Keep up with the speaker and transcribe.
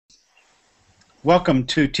Welcome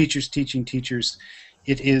to Teachers Teaching Teachers.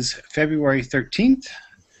 It is February 13th,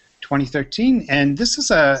 2013, and this is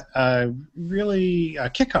a really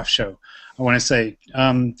kickoff show, I want to say.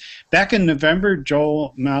 Back in November,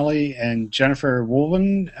 Joel Malley and Jennifer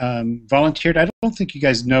Woolven volunteered. I don't think you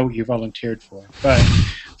guys know what you volunteered for, but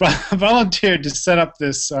volunteered to set up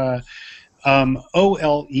this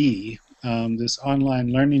OLE, this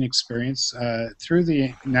online learning experience through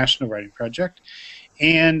the National Writing Project.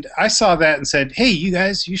 And I saw that and said, hey, you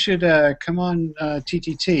guys, you should come on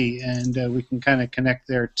TTT, and we can kind of connect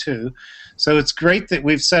there too. So it's great that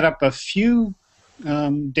we've set up a few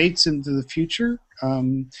dates into the future.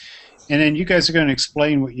 And then you guys are going to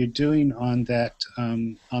explain what you're doing on that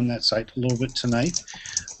site a little bit tonight.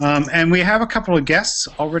 And we have a couple of guests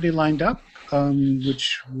already lined up,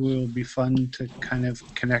 which will be fun to kind of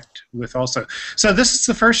connect with also. So this is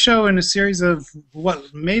the first show in a series of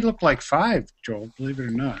what may look like 5, Joel, believe it or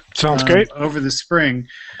not. Sounds great. Over the spring,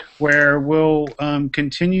 where we'll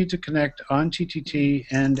continue to connect on TTT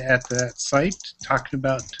and at that site, talking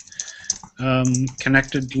about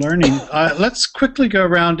connected learning. Let's quickly go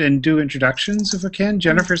around and do introductions if we can.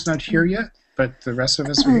 Jennifer's not here yet, but the rest of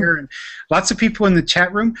us are here. And lots of people in the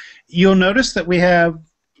chat room. You'll notice that we have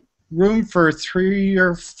room for 3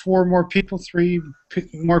 or 4 more people, 3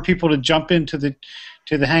 more people to jump into the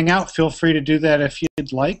Hangout. Feel free to do that if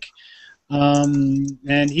you'd like. And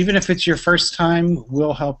even if it's your first time,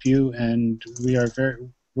 we'll help you, and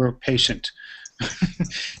we're patient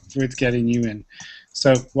with getting you in.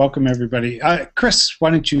 So welcome everybody. Chris,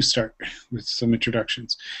 why don't you start with some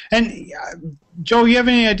introductions? And Joe, you have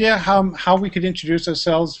any idea how we could introduce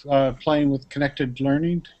ourselves playing with connected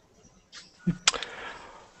learning?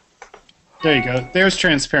 There you go. There's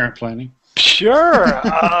transparent planning. Sure.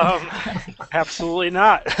 Absolutely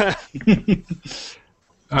not.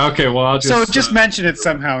 Okay, well, I'll just mention it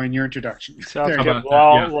somehow in your introduction. Sounds good.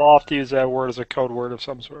 We'll have to use that word as a code word of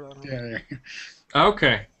some sort. Yeah.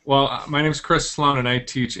 Okay. Well, my name is Chris Sloan, and I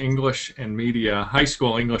teach English and Media, high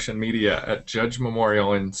school English and Media at Judge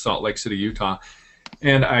Memorial in Salt Lake City, Utah.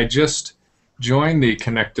 And I just joined the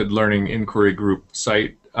Connected Learning Inquiry Group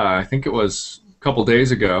site, I think it was a couple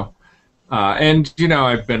days ago. And, you know,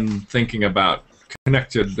 I've been thinking about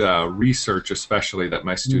connected research, especially, that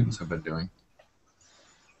my students have been doing.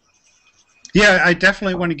 Yeah, I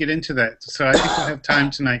definitely want to get into that. So I think we'll have time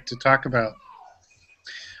tonight to talk about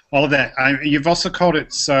all of that. You've also called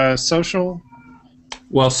it social?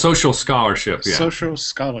 Well, social scholarship, yeah. Social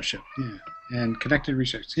scholarship, yeah. And connected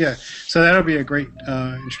research, yeah. So that'll be a great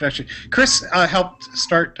introduction. Chris helped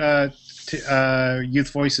start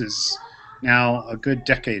Youth Voices now a good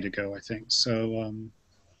decade ago, I think. So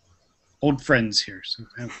old friends here, so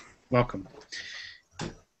welcome.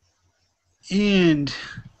 And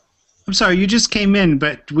I'm sorry, you just came in,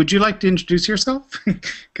 but would you like to introduce yourself?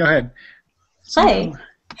 Go ahead. Hi.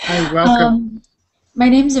 Hi, welcome. My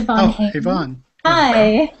name's Yvonne Hayden. Yvonne.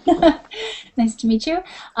 Hi. Nice to meet you.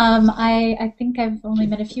 I think I've only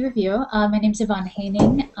met a few of you. My name's Yvonne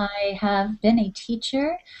Haining. I have been a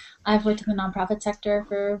teacher. I've worked in the nonprofit sector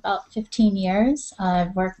for about 15 years.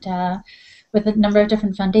 I've worked with a number of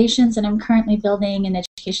different foundations, and I'm currently building an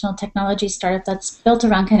educational technology startup that's built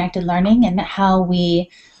around connected learning and how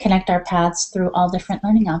we connect our paths through all different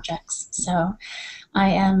learning objects. So I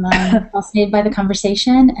am fascinated by the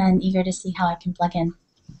conversation and eager to see how I can plug in.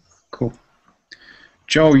 Cool.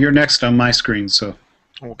 Joe, you're next on my screen, so.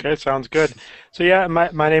 Okay, sounds good. So yeah,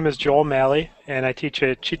 my name is Joel Malley, and I teach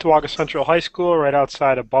at Cheektowaga Central High School right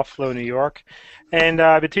outside of Buffalo, New York. And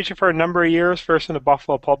I've been teaching for a number of years, first in the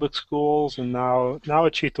Buffalo Public Schools, and now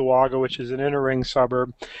at Cheektowaga, which is an inner ring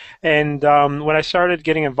suburb. And when I started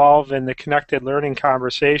getting involved in the connected learning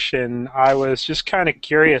conversation, I was just kind of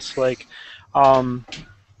curious, like,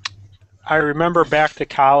 I remember back to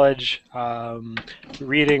college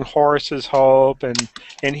reading Horace's Hope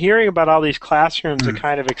and hearing about all these classrooms that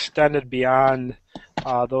kind of extended beyond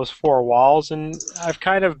those 4 walls. And I've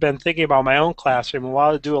kind of been thinking about my own classroom. And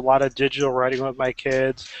while I do a lot of digital writing with my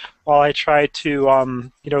kids, while I try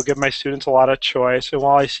to give my students a lot of choice, and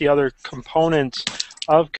while I see other components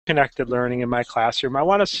of connected learning in my classroom, I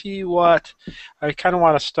want to see I kind of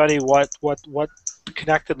want to study what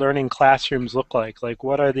connected learning classrooms look like. Like,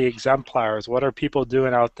 what are the exemplars? What are people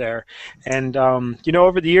doing out there? And,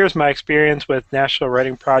 over the years, my experience with National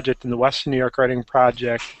Writing Project and the Western New York Writing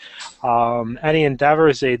Project, any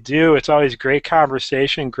endeavors they do, it's always great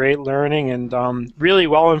conversation, great learning, and really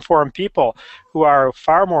well-informed people who are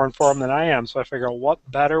far more informed than I am. So I figure, what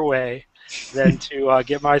better way than to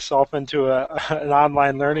get myself into an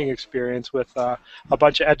online learning experience with a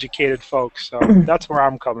bunch of educated folks. So that's where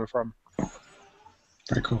I'm coming from.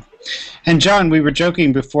 Very cool. And John, we were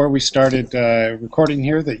joking before we started recording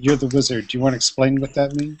here that you're the wizard. Do you want to explain what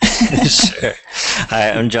that means? Sure.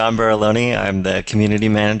 Hi, I'm John Baroloni. I'm the community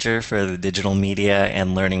manager for the Digital Media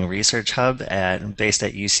and Learning Research Hub based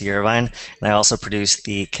at UC Irvine. And I also produce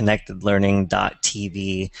the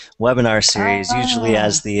ConnectedLearning.tv webinar series, usually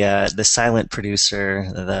as the silent producer,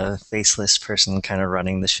 the faceless person kind of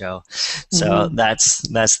running the show. So that's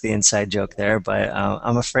the inside joke there. But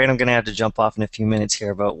I'm afraid I'm going to have to jump off in a few minutes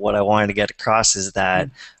here. But what I wanted to get across is that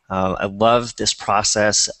I love this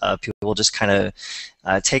process of people just kind of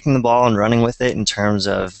taking the ball and running with it in terms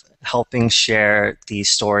of helping share these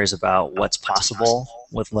stories about what's possible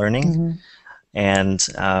with learning, and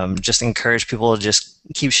just encourage people to just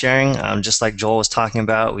keep sharing. Just like Joel was talking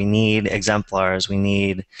about, we need exemplars. We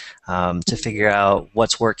need to figure out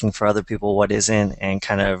what's working for other people, what isn't, and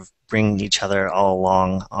kind of bring each other all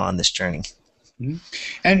along on this journey.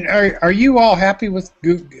 And are you all happy with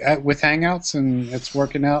Hangouts and it's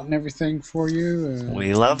working out and everything for you?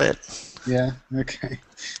 We love it. Yeah. Okay.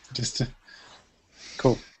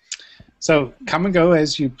 Cool. So come and go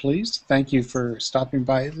as you please. Thank you for stopping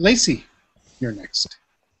by. Lacey, you're next.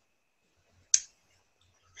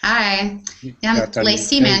 Hi, I'm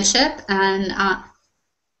Lacey Manship, and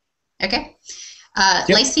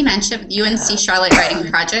Lacey Manship, UNC Charlotte Writing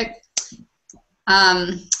Project.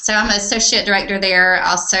 So I'm an associate director there.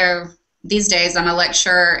 Also, these days, I'm a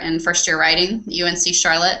lecturer in first-year writing, UNC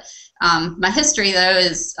Charlotte. My history, though,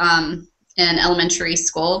 is in elementary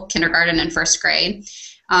school, kindergarten and first grade,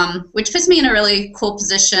 which puts me in a really cool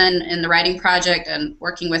position in the writing project and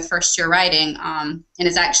working with first-year writing, and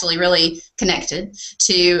is actually really connected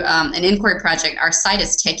to an inquiry project our site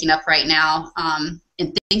is taking up right now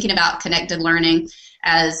in thinking about connected learning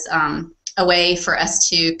as a way for us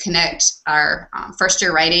to connect our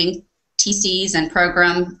first-year writing TCs and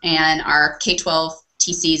program and our K-12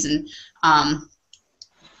 TCs and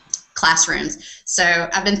classrooms. So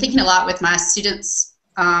I've been thinking a lot with my students,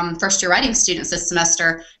 first-year writing students this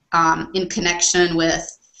semester, in connection with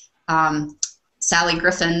Sally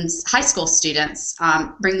Griffin's high school students,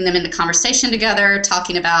 bringing them into conversation together,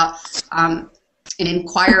 talking about an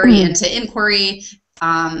inquiry into inquiry,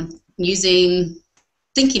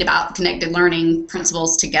 thinking about connected learning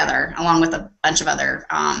principles together, along with a bunch of other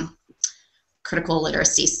critical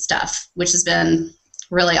literacy stuff, which has been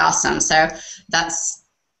really awesome. So that's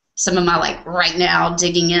some of my right now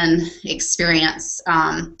digging in experience.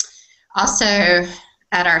 Also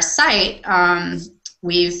at our site,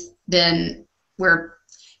 we're been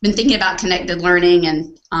thinking about connected learning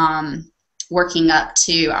and working up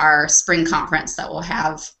to our spring conference that we'll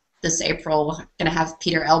have this April. We're going to have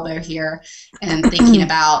Peter Elbow here, and thinking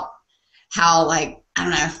about how, I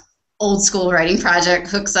don't know, old school writing project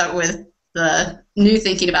hooks up with the new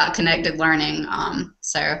thinking about connected learning.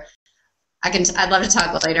 So I'd love to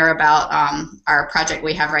talk later about our project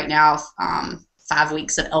we have right now, 5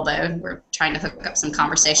 weeks at Elbow. We're trying to hook up some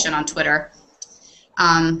conversation on Twitter.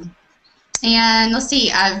 And let's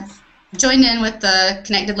see, I've joined in with the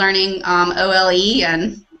Connected Learning OLE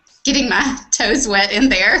and getting my toes wet in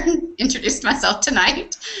there. Introduced myself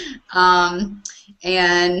tonight, and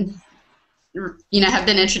have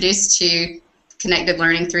been introduced to connected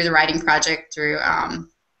learning through the writing project, through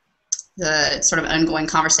the sort of ongoing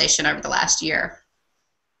conversation over the last year.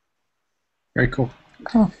 Very cool.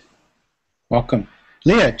 Cool. Welcome,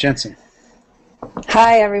 Leah Jensen.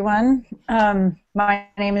 Hi, everyone. My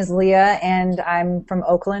name is Leah, and I'm from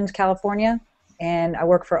Oakland, California, and I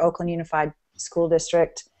work for Oakland Unified School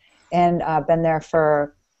District. And I've been there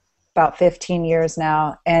for about 15 years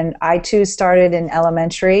now. And I, too, started in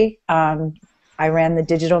elementary. I ran the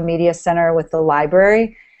Digital Media Center with the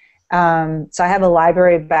library. So I have a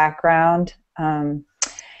library background. And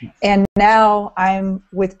now I'm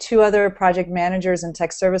with 2 other project managers in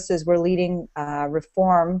tech services. We're leading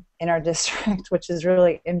reform in our district, which is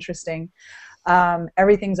really interesting.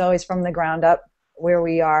 Everything's always from the ground up where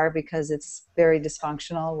we are, because it's very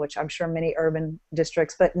dysfunctional, which I'm sure many urban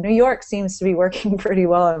districts, but New York seems to be working pretty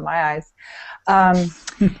well in my eyes.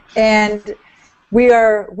 And we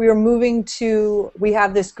are moving to, we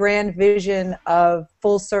have this grand vision of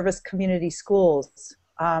full service community schools,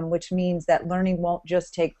 which means that learning won't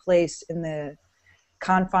just take place in the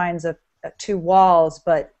confines of 2 walls,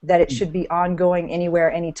 but that it should be ongoing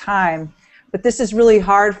anywhere, anytime. But this is really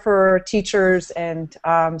hard for teachers and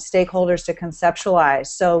stakeholders to conceptualize.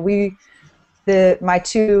 So my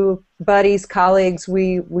 2 buddies, colleagues,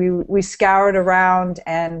 we scoured around,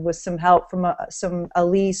 and with some help from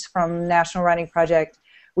Elise from National Writing Project,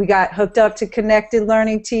 we got hooked up to Connected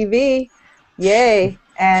Learning TV. Yay!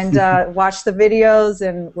 and watched the videos,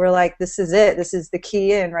 and we're like, this is it. This is the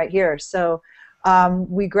key in right here. So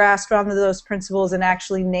we grasped onto those principles and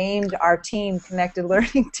actually named our team Connected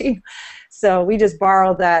Learning Team. So we just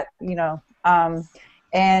borrowed that, you know.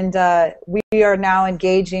 And we are now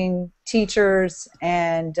engaging teachers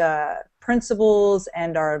and principals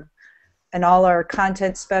and all our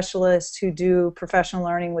content specialists who do professional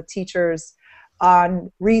learning with teachers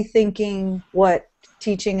on rethinking what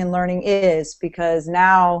teaching and learning is, because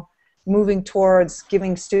now moving towards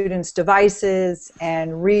giving students devices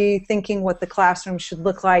and rethinking what the classroom should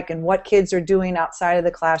look like and what kids are doing outside of the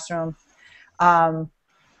classroom.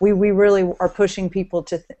 We really are pushing people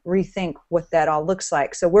to rethink what that all looks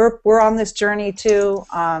like. So we're on this journey too,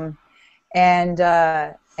 and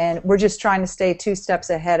we're just trying to stay 2 steps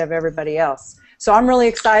ahead of everybody else. So I'm really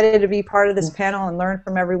excited to be part of this panel and learn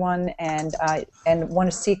from everyone, and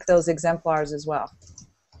want to seek those exemplars as well.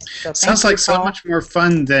 So sounds like so much more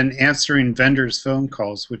fun than answering vendors' phone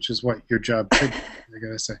calls, which is what your job could be, I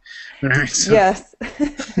gotta say. Right, so. Yes.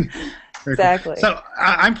 Exactly. Cool. So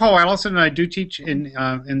I'm Paul Allison, and I do teach in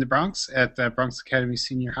the Bronx at the Bronx Academy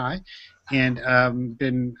Senior High, and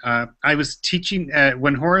I was teaching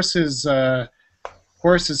when Horace's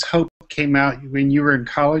Hope came out when you were in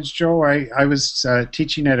college, Joel. I was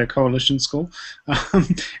teaching at a coalition school,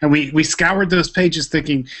 and we scoured those pages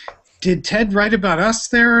thinking, did Ted write about us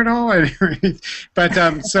there at all? But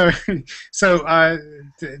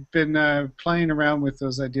been playing around with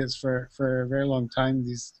those ideas for a very long time.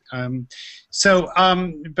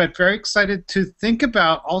 But very excited to think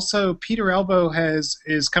about. Also, Peter Elbow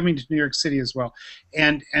is coming to New York City as well,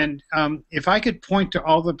 and if I could point to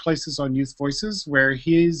all the places on Youth Voices where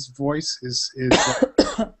his voice is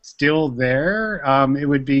still there, it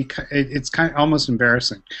would be. It's kind of almost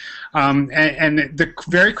embarrassing. And the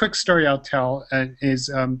very quick story I'll tell is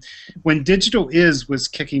when Digital Is was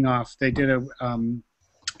kicking off, they did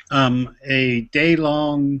a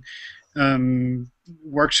day-long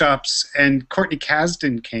workshops, and Courtney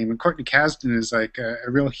Kasdan came, and Courtney Kasdan is like a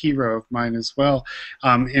real hero of mine as well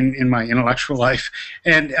in my intellectual life,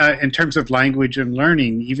 and in terms of language and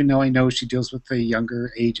learning, even though I know she deals with the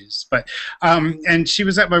younger ages. But and she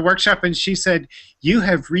was at my workshop, and she said, "You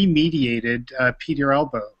have remediated Peter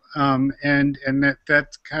Elbow." And that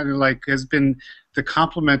kind of like has been the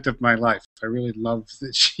compliment of my life. I really love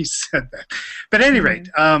that she said that. But at any rate,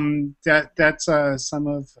 that's some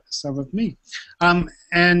of me.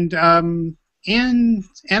 And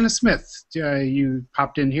Anna Smith, you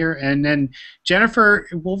popped in here, and then Jennifer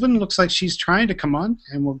Wolven looks like she's trying to come on,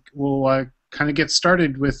 and we'll kind of get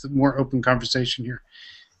started with more open conversation here.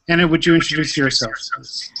 Anna, would you introduce yourself?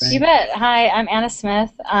 You bet. Hi, I'm Anna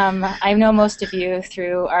Smith. I know most of you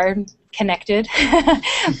through our connected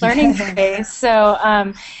learning space. So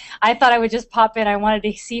I thought I would just pop in. I wanted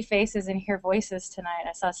to see faces and hear voices tonight.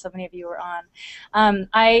 I saw so many of you were on.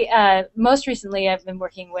 Most recently, I've been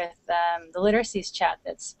working with the Literacies chat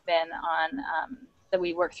that's been on, that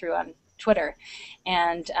we work through on Twitter,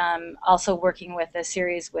 and also working with a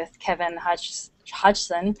series with Kevin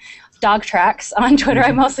Hodgson, Dog Tracks on Twitter.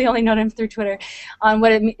 I mostly only know him through Twitter, on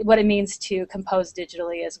what it means to compose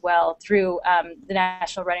digitally as well through the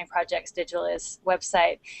National Writing Project's Digital Is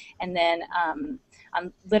website. And then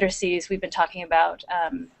on Literacies, we've been talking about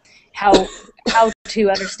how to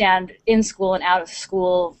understand in school and out of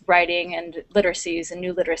school writing and literacies and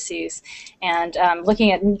new literacies, and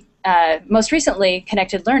looking at most recently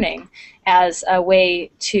connected learning as a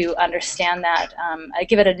way to understand that,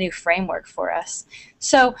 give it a new framework for us.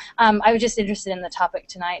 So I was just interested in the topic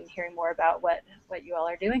tonight and hearing more about what you all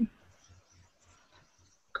are doing.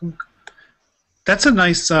 Cool. That's a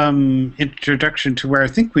nice introduction to where I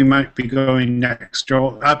think we might be going next,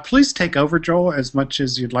 Joel. Please take over, Joel, as much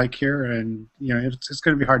as you'd like here, and you know it's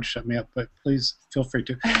going to be hard to shut me up, but please feel free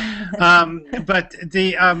to.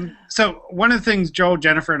 So one of the things Joel,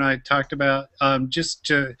 Jennifer, and I talked about just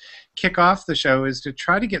to kick off the show is to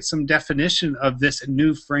try to get some definition of this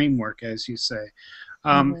new framework, as you say,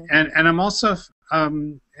 and I'm also,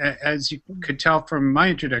 as you could tell from my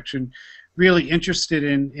introduction, really interested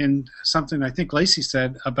in something I think Lacey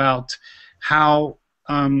said about how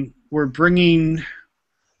we're bringing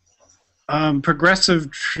progressive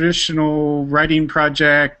traditional writing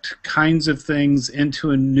project kinds of things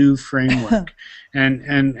into a new framework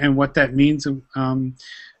and what that means.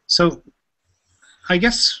 So I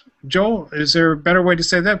guess, Joel, is there a better way to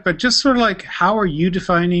say that? But just sort of like, how are you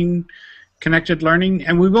defining connected learning?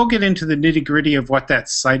 And we will get into the nitty-gritty of what that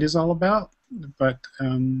site is all about, but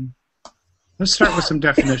let's start with some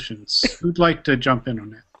definitions. Who'd like to jump in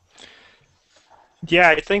on that? Yeah,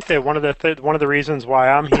 I think that one of the reasons why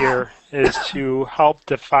I'm here is to help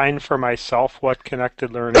define for myself what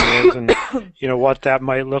connected learning is, and what that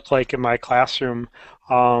might look like in my classroom.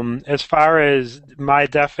 As far as my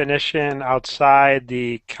definition outside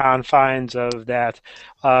the confines of that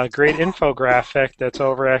great infographic that's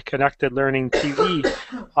over at Connected Learning TV,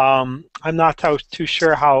 I'm not too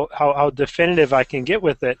sure how definitive I can get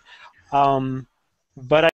with it. Um,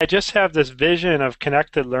 but I just have this vision of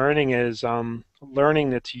connected learning as learning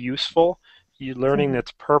that's useful, learning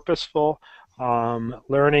that's purposeful,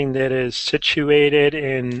 learning that is situated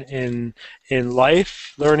in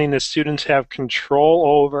life, learning that students have control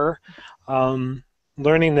over,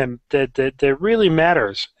 learning that really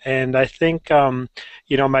matters. And I think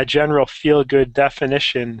my general feel-good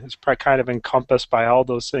definition is probably kind of encompassed by all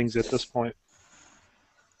those things at this point.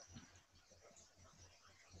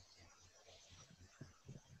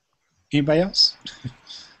 Anybody else?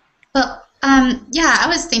 Well, yeah, I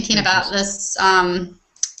was thinking about this a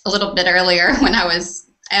little bit earlier when I was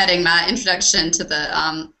adding my introduction to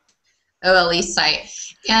the OLE site.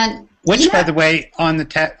 And which, by the way, on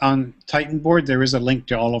the on Titan board, there is a link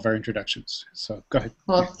to all of our introductions. So go ahead.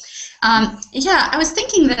 Well, yeah, I was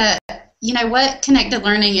thinking that what connected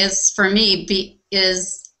learning is for me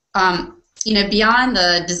is beyond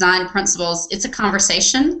the design principles, it's a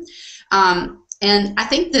conversation. And I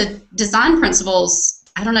think the design principles,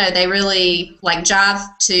 I don't know, they really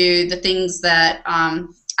jive to the things that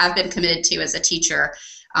I've been committed to as a teacher,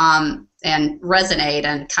 and resonate,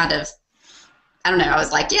 and kind of, I don't know, I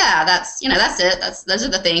was like, yeah, that's it. Those are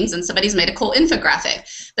the things, and somebody's made a cool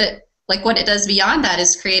infographic. But what it does beyond that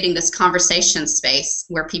is creating this conversation space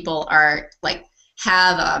where people are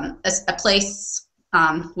have a place,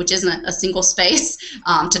 which isn't a single space,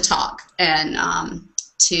 to talk and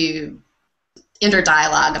to enter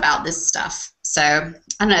dialogue about this stuff. So I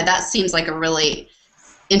don't know, that seems like a really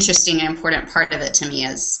interesting and important part of it to me,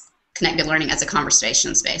 as connected learning as a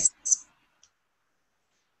conversation space.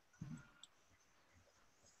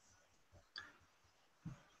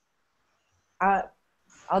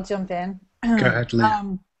 I'll jump in. Go ahead, Lee.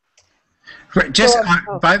 Right, just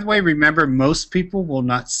by the way, remember, most people will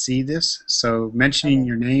not see this, so mentioning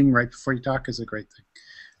your name right before you talk is a great thing.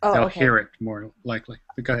 They'll hear it more likely.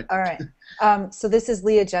 But go ahead. All right. So this is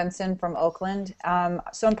Leah Jensen from Oakland.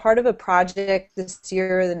 So I'm part of a project this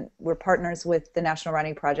year, and we're partners with the National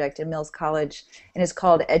Writing Project in Mills College, and it's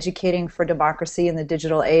called Educating for Democracy in the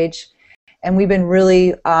Digital Age. And we've been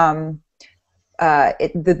really, the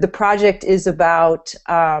project is about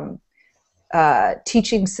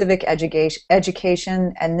teaching civic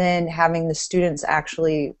education, and then having the students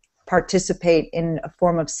actually participate in a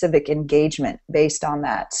form of civic engagement based on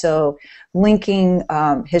that. So linking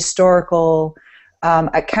historical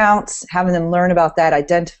accounts, having them learn about that,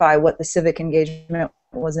 identify what the civic engagement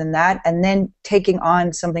was in that, and then taking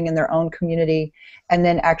on something in their own community, and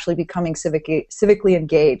then actually becoming civically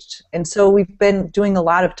engaged. And so we've been doing a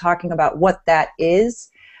lot of talking about what that is,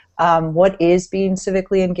 what is being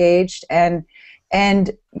civically engaged, and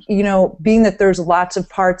being that there's lots of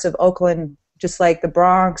parts of Oakland, just like the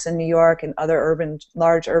Bronx and New York and other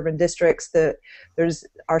large urban districts, that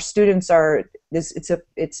our students are,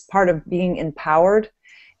 it's part of being empowered,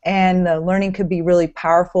 and the learning could be really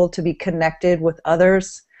powerful to be connected with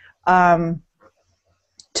others, to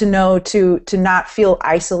not feel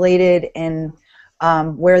isolated in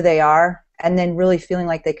where they are, and then really feeling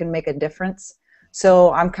like they can make a difference.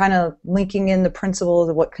 So I'm kind of linking in the principles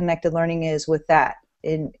of what connected learning is with that,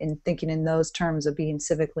 in thinking in those terms of being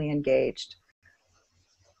civically engaged.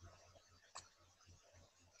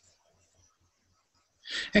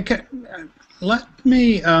 Okay, let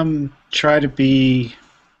me try to be,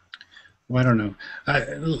 well, I don't know,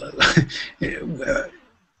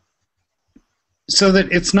 so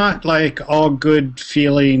that it's not like all good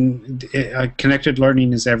feeling, connected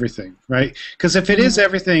learning is everything, right? Because if it is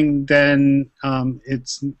everything, then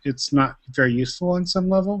it's not very useful on some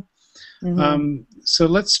level. So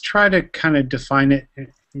let's try to kind of define it,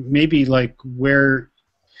 maybe where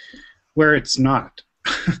it's not,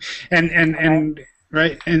 and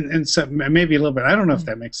right, and so maybe a little bit. I don't know if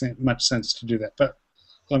that makes much sense to do that, but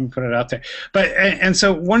let me put it out there. But and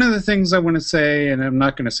so one of the things I want to say, and I'm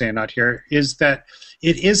not going to say it out here, is that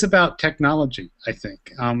it is about technology, I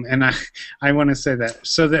think, and I want to say that,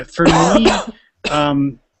 so that for me,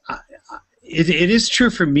 it is true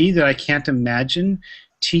for me that I can't imagine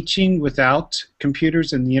teaching without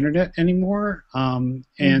computers and the internet anymore,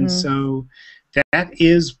 and so that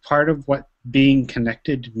is part of what being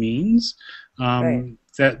connected means. Right.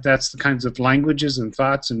 That's the kinds of languages and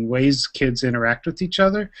thoughts and ways kids interact with each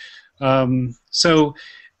other. So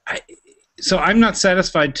So I'm not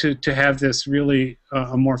satisfied to have this really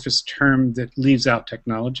amorphous term that leaves out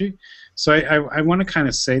technology. So I want to kind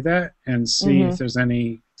of say that and see if there's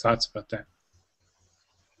any thoughts about that.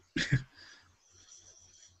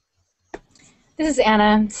 This is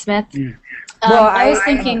Anna Smith. Yeah. Well, I was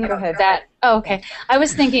thinking go ahead. that, oh, okay. I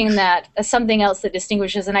was thinking that something else that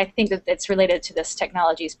distinguishes, and I think that it's related to this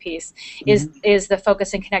technologies piece, is the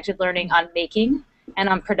focus in connected learning on making and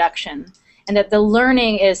on production. And that the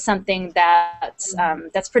learning is something that's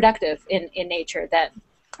productive in nature, that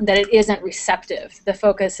it isn't receptive. The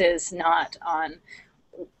focus is not on,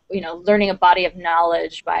 learning a body of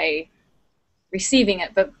knowledge by receiving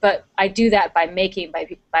it, but I do that by making,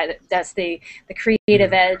 that's the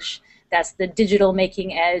creative edge, that's the digital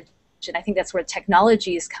making edge, and I think that's where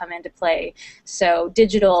technologies come into play. So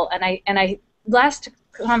digital, and I last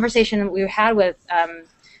conversation we had with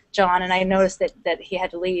John, and I noticed that he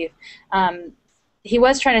had to leave. He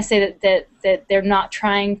was trying to say that they're not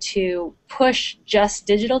trying to push just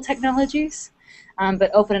digital technologies,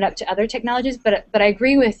 but open it up to other technologies. But I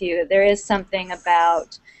agree with you that there is something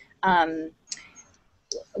about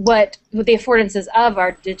what the affordances of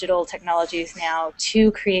our digital technologies now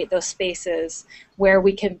to create those spaces where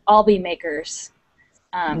we can all be makers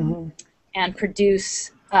and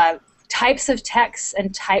produce types of texts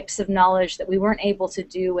and types of knowledge that we weren't able to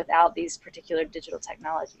do without these particular digital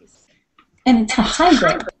technologies. And it's a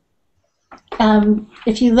hybrid.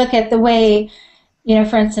 If you look at the way,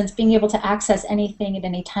 for instance, being able to access anything at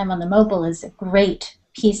any time on the mobile is a great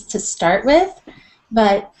piece to start with,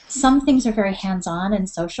 but some things are very hands-on and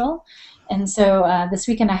social. And so this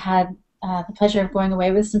weekend I had the pleasure of going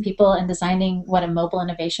away with some people and designing what a mobile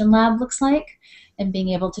innovation lab looks like, and being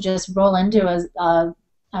able to just roll into a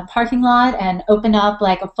parking lot and open up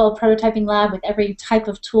like a full prototyping lab with every type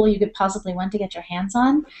of tool you could possibly want to get your hands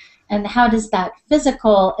on. And how does that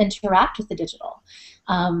physical interact with the digital?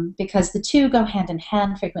 Because the two go hand in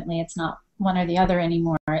hand frequently. It's not one or the other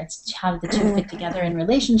anymore. It's how do the two fit together in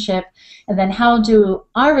relationship, and then how do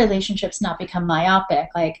our relationships not become myopic,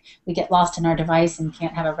 like we get lost in our device and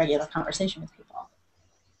can't have a regular conversation with people.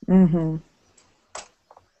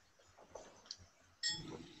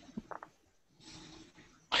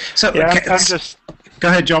 So yeah, I'm just go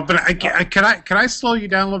ahead, Joel. But can I slow you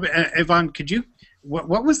down a little bit, Yvonne? Could you?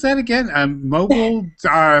 What was that again? Mobile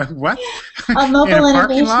what? A mobile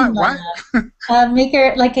innovation lab. What?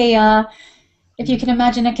 Maker like a. If you can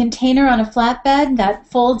imagine a container on a flatbed that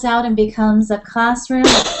folds out and becomes a classroom,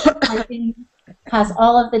 has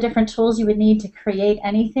all of the different tools you would need to create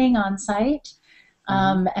anything on site,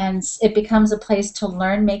 and it becomes a place to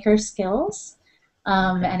learn maker skills,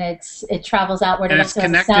 and it travels outward. And it's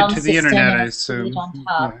connected to the internet, I assume. On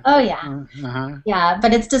top. Oh yeah, yeah.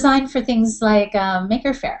 But it's designed for things like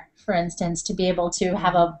Maker Faire, for instance, to be able to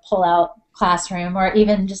have a pull-out classroom, or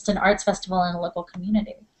even just an arts festival in a local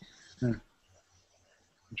community.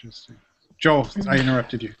 Interesting. Joel, I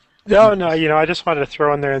interrupted you. No, I just wanted to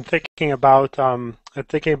throw in there and thinking about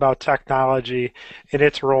technology and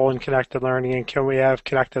its role in connected learning, and can we have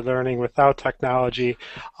connected learning without technology?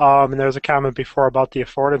 And there was a comment before about the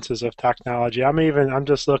affordances of technology. I'm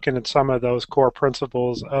just looking at some of those core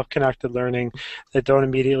principles of connected learning that don't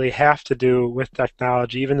immediately have to do with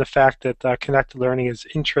technology. Even the fact that connected learning is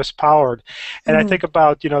interest powered, and I think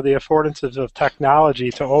about the affordances of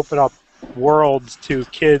technology to open up worlds to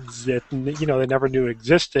kids that they never knew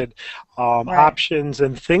existed, options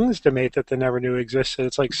and things to make that they never knew existed.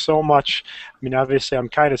 It's like so much. I mean, obviously, I'm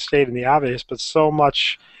kind of stating the obvious, but so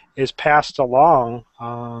much is passed along,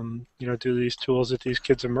 through these tools that these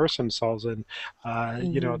kids immerse themselves in.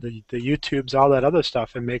 The YouTubes, all that other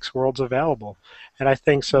stuff, it makes worlds available. And I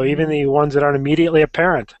think so. Even the ones that aren't immediately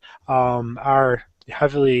apparent are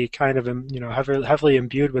heavily heavily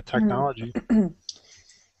imbued with technology.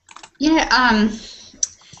 Yeah, I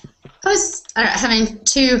was having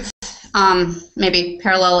two maybe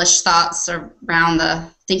parallelish thoughts around the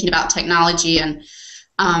thinking about technology, and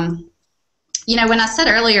when I said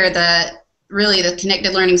earlier that really the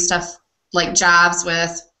connected learning stuff like jobs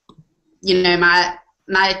with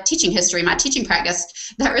my teaching history, my teaching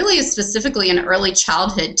practice, that really is specifically an early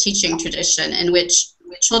childhood teaching tradition in which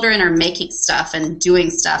children are making stuff and doing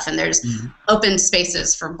stuff, and there's open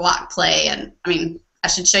spaces for block play. And I mean, I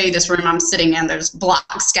should show you this room I'm sitting in. There's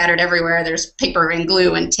blocks scattered everywhere. There's paper and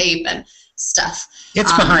glue and tape and stuff.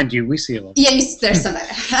 It's behind you. We see a little. Yeah, there's some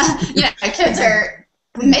there. Kids are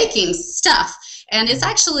making stuff. And it's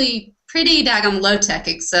actually pretty daggum low-tech,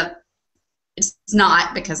 except it's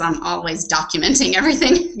not, because I'm always documenting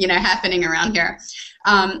everything, happening around here.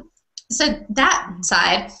 So that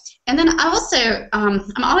side. And then I also,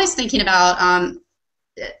 I'm always thinking about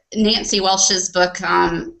Nancy Welsh's book,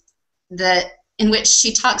 in which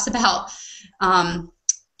she talks about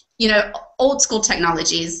old school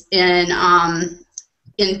technologies in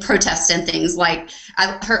protests and things. Like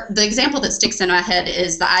the example that sticks in my head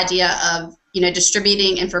is the idea of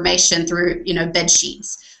distributing information through bed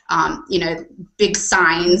sheets, big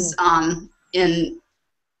signs in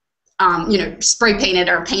spray painted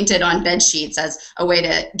or painted on bed sheets as a way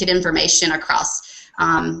to get information across.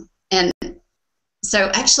 And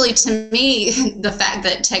so actually, to me, the fact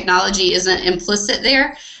that technology isn't implicit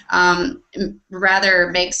there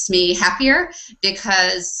rather makes me happier,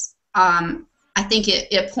 because I think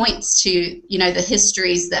it points to the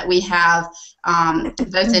histories that we have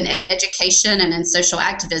both in education and in social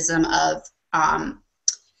activism of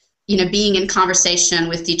being in conversation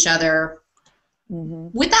with each other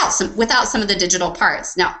without some of the digital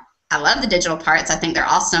parts. Now, I love the digital parts. I think they're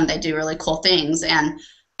awesome. They do really cool things, and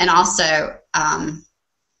also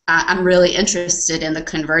I'm really interested in the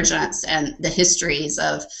convergence and the histories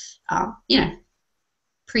of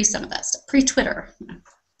pre some of that stuff, pre-Twitter.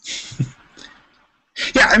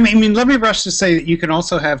 Yeah, I mean, let me rush to say that you can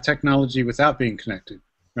also have technology without being connected,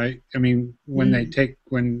 right? I mean, when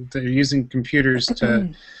they're using computers to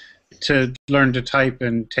learn to type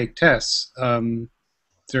and take tests,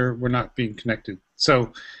 we're not being connected.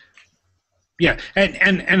 So, yeah,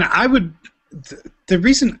 and I would the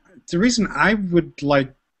reason I would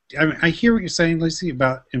like. I mean, I hear what you're saying, Lacey,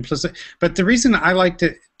 about implicit, but the reason I like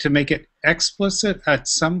to make it explicit at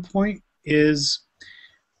some point is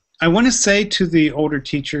I want to say to the older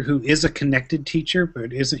teacher who is a connected teacher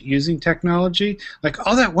but isn't using technology, like,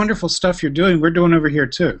 all that wonderful stuff you're doing, we're doing over here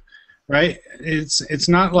too, right? It's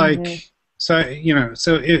not like so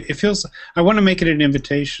it feels. I want to make it an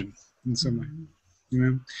invitation in some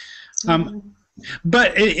way,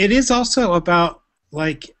 but it is also about,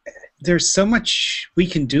 like, there's so much we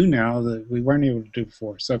can do now that we weren't able to do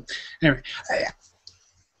before. So anyway,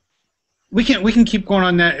 we can keep going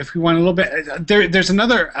on that if we want a little bit. There's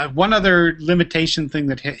another one other limitation thing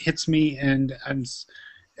that hits me, and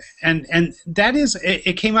that is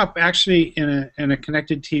it came up actually in a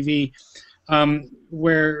connected TV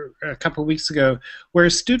where a couple of weeks ago, where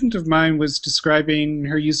a student of mine was describing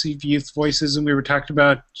her use of youth voices, and we were talking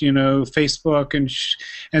about Facebook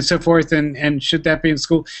and so forth, and should that be in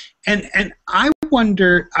school, and I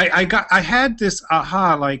wonder, I had this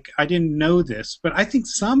aha, like, I didn't know this, but I think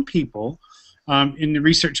some people in the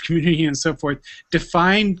research community and so forth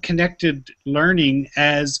define connected learning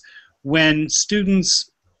as when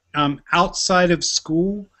students outside of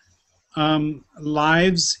school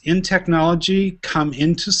lives in technology come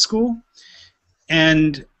into school.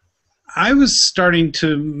 And I was starting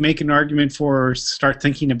to make an argument for, start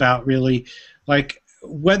thinking about, really, like,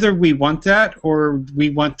 whether we want that or we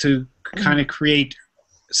want to kind of create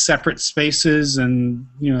separate spaces, and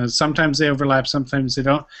sometimes they overlap, sometimes they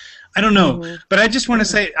don't. I don't know, but I just want to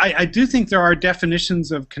say I do think there are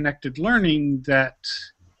definitions of connected learning that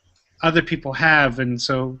other people have, and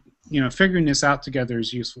so figuring this out together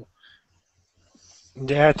is useful.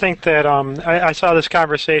 Yeah, I think that I saw this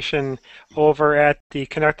conversation over at the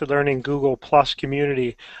Connected Learning Google Plus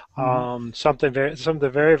community. Something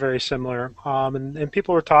very, very similar. And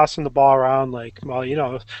people were tossing the ball around, like,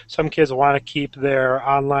 well, some kids want to keep their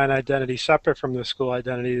online identity separate from their school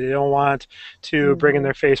identity. They don't want to bring in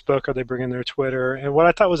their Facebook, or they bring in their Twitter. And what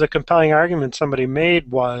I thought was a compelling argument somebody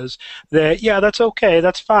made was that, yeah, that's okay,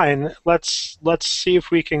 that's fine. Let's see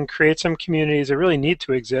if we can create some communities that really need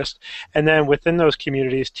to exist, and then within those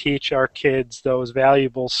communities teach our kids those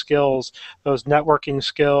valuable skills, those networking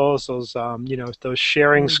skills, those those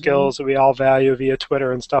sharing skills that we all value via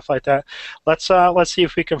Twitter and stuff like that. Let's see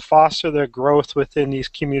if we can foster the growth within these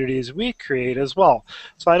communities we create as well.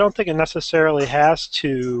 So I don't think it necessarily has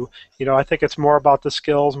to, I think it's more about the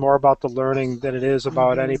skills, more about the learning than it is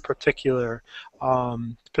about any particular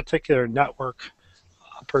network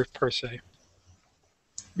per se.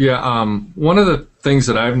 Yeah, one of the things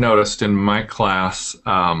that I've noticed in my class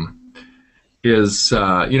is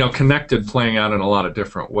connected playing out in a lot of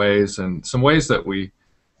different ways, and some ways that we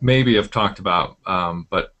maybe have talked about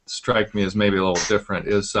but strike me as maybe a little different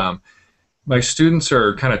is my students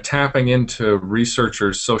are kind of tapping into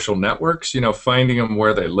researchers' social networks, finding them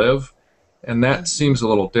where they live, and that seems a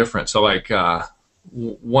little different. So, like,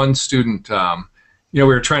 one student, we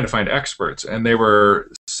were trying to find experts, and they were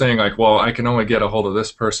saying, like, well, I can only get a hold of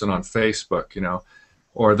this person on Facebook,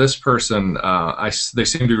 or this person, they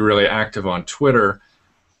seem to be really active on Twitter.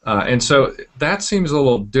 And so that seems a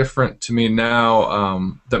little different to me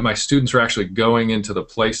now, that my students are actually going into the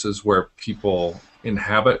places where people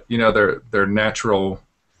inhabit, their natural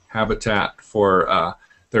habitat for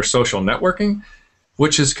their social networking,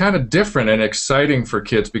 which is kind of different and exciting for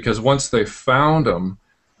kids because once they found them,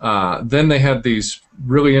 then they had these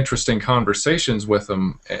really interesting conversations with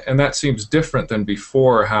them, and that seems different than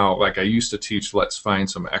before. How like I used to teach, let's find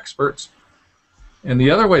some experts, and the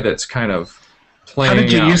other way that's kind of playing. How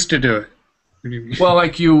did you out, used to do it? Well,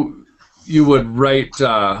 like you would write,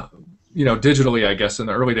 digitally. I guess in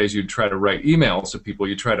the early days, you'd try to write emails to people.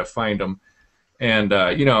 You try to find them, and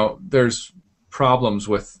there's problems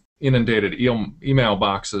with inundated email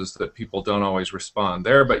boxes that people don't always respond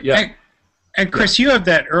there. But yeah. And Chris, you have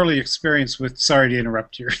that early experience with. Sorry to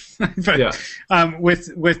interrupt you, but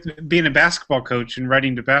with being a basketball coach and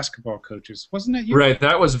writing to basketball coaches, wasn't it you? Right,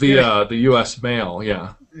 that was via the U.S. mail.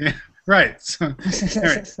 Yeah. Right. So, all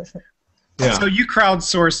right. Yeah. So you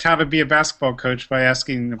crowdsourced how to be a basketball coach by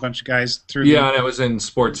asking a bunch of guys through. Yeah, and it was in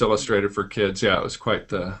Sports Illustrated for kids. Yeah, it was quite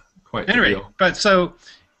the deal. But so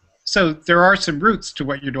there are some roots to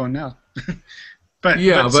what you're doing now. But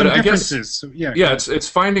I guess yeah, it's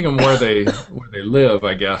finding them where they live,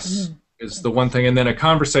 I guess, is the one thing. And then a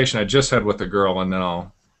conversation I just had with a girl, and then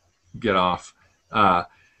I'll get off.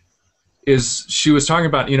 Is she was talking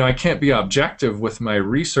about, I can't be objective with my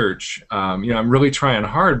research. I'm really trying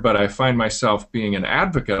hard, but I find myself being an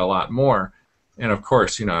advocate a lot more. And of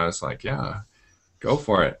course, I was like, yeah, go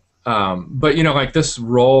for it. But like this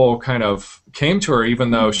role kind of came to her,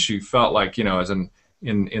 even though she felt like, as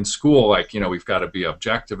in school, like, we've got to be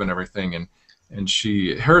objective and everything. And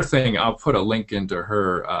her thing, I'll put a link into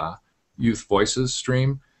her Youth Voices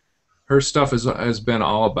stream. Her stuff has been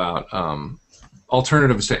all about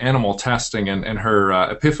alternatives to animal testing, and her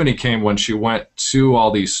epiphany came when she went to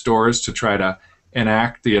all these stores to try to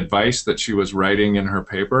enact the advice that she was writing in her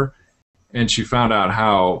paper. And she found out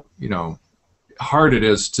how, hard it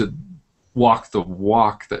is to walk the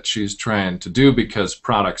walk that she's trying to do because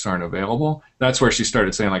products aren't available. That's where she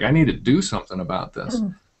started saying, like, I need to do something about this.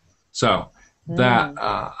 So that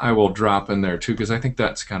I will drop in there too, because I think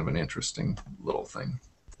that's kind of an interesting little thing.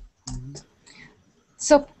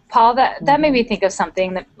 So Paul, that made me think of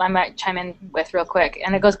something that I might chime in with real quick,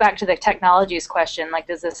 and it goes back to the technologies question. Like,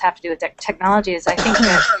 does this have to do with technologies? I think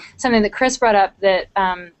that something that Chris brought up, that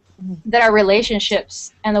that our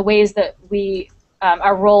relationships and the ways that we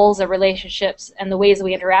our roles, our relationships, and the ways that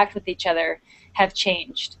we interact with each other have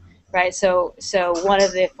changed, right? So one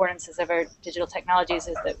of the affordances of our digital technologies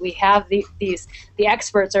is that we have the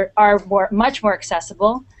experts are much more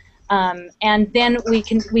accessible, and then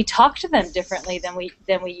we talk to them differently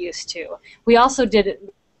than we used to. We also did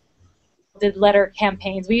letter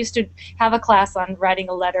campaigns. We used to have a class on writing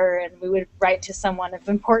a letter, and we would write to someone of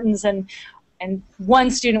importance, and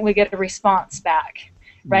one student would get a response back.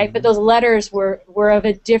 Right, but those letters were of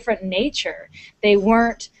a different nature. They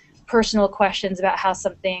weren't personal questions about how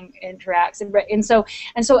something interacts, and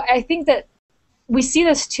so I think that we see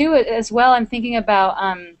this too as well. I'm thinking about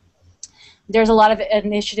there's a lot of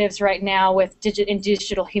initiatives right now with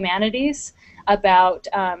digital humanities about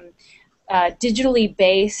digitally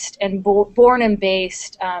based and born and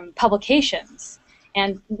based publications,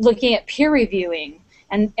 and looking at peer reviewing.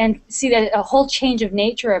 And see that a whole change of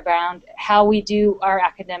nature around how we do our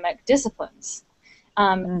academic disciplines.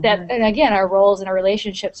 And again, our roles and our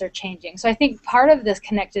relationships are changing. So I think part of this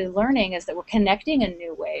connected learning is that we're connecting in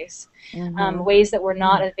new ways, ways that were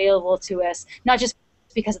not available to us, not just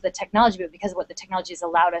because of the technology, but because of what the technology has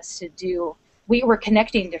allowed us to do. We were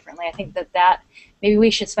connecting differently. I think that maybe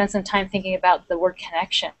we should spend some time thinking about the word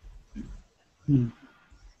connection.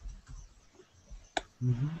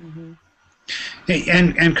 Hey,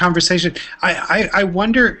 and conversation. I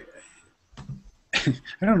wonder. I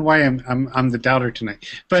don't know why I'm the doubter tonight,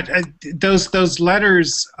 but those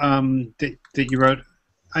letters that you wrote,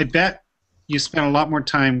 I bet you spent a lot more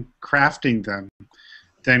time crafting them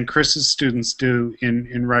than Chris's students do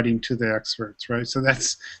in writing to the experts, right? So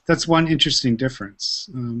that's one interesting difference.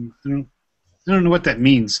 I don't know what that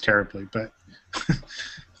means terribly, but.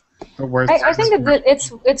 I think that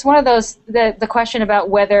it's one of those the question about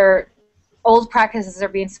whether old practices are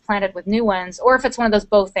being supplanted with new ones, or if it's one of those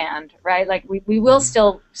both and, right? Like we will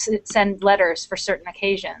still send letters for certain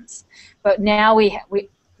occasions, but now we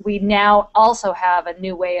now also have a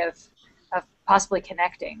new way of possibly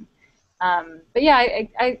connecting. But yeah,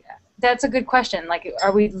 I that's a good question. Like,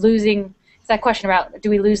 are we losing? It's that question about, do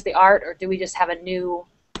we lose the art, or do we just have a new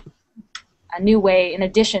way in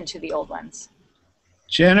addition to the old ones?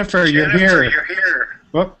 Jennifer, you're here.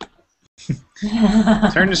 Whoop.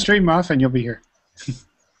 Turn the stream off and you'll be here.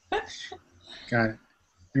 Got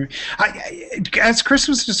it. As Chris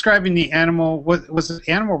was describing the animal, was it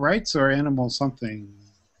animal rights or animal something?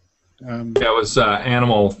 Yeah, it was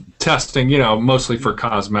animal testing, mostly for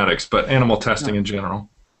cosmetics, but animal testing in general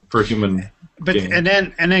for human gain.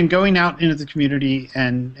 And then going out into the community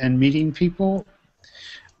and meeting people.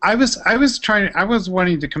 I was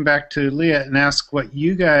wanting to come back to Leah and ask what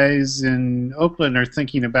you guys in Oakland are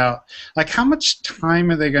thinking about. Like, how much time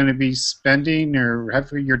are they going to be spending, or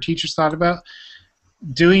have your teachers thought about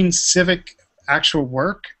doing civic actual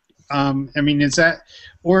work? I mean, is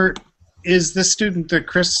the student that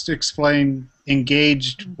Chris explained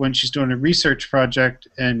engaged when she's doing a research project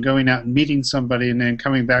and going out and meeting somebody and then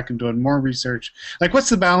coming back and doing more research? Like, what's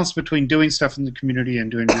the balance between doing stuff in the community and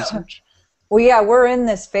doing research? Well, yeah, we're in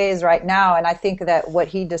this phase right now, and I think that what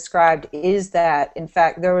he described is that, in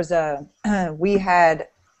fact, there was we had,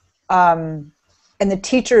 and the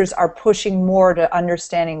teachers are pushing more to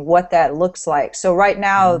understanding what that looks like. So right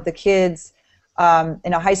now, the kids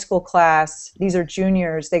in a high school class, these are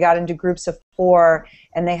juniors, they got into groups of 4,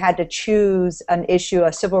 and they had to choose an issue,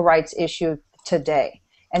 a civil rights issue today.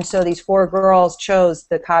 And so these 4 girls chose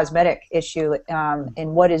the cosmetic issue,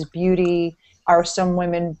 in what is beauty. Are some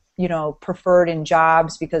women preferred in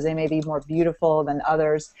jobs because they may be more beautiful than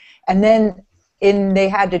others? And then they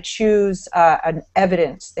had to choose an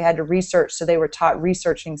evidence. They had to research, so they were taught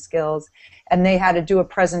researching skills, and they had to do a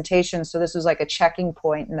presentation. So this was like a checking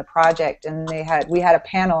point in the project, and we had a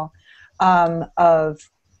panel of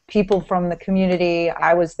people from the community.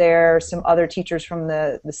 I was there. Some other teachers from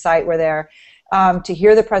the site were there to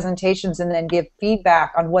hear the presentations and then give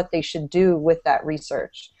feedback on what they should do with that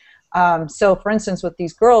research. So for instance, with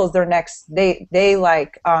these girls, they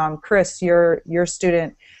like Chris, your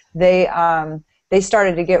student, they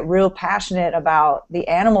started to get real passionate about the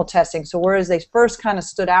animal testing. So whereas they first kind of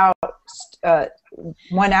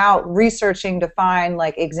went out researching to find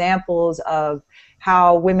like examples of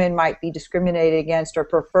how women might be discriminated against or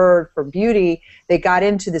preferred for beauty, they got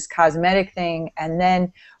into this cosmetic thing, and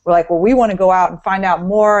then we're like, well, we want to go out and find out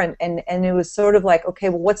more, and it was sort of like, okay,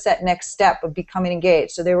 well, what's that next step of becoming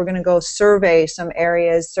engaged? So they were going to go survey some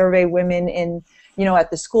areas, survey women in,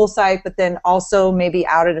 at the school site, but then also maybe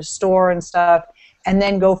out at a store and stuff, and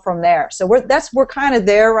then go from there. So we're kind of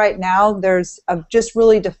there right now. There's just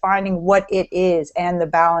really defining what it is and the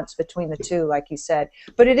balance between the two, like you said.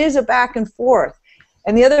 But it is a back and forth.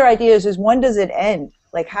 And the other idea is when does it end?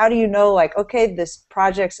 Like, how do you know, like, okay, this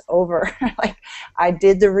project's over. Like, I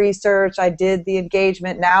did the research, I did the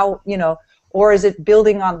engagement, now, or is it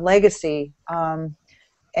building on legacy and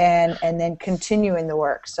then continuing the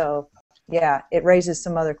work? So, yeah, it raises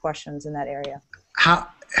some other questions in that area. How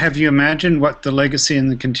have you imagined what the legacy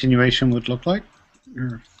and the continuation would look like?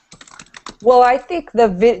 Well, I think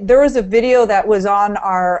there was a video that was on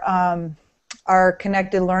our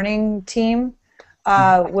Connected Learning team.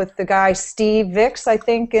 With the guy Steve Vicks, I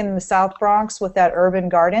think, in the South Bronx with that urban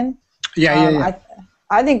garden. Yeah.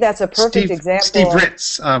 I think that's a perfect example. Steve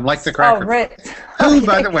Ritz, like the cracker. Oh, Ritz. Who,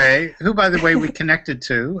 by the way, we connected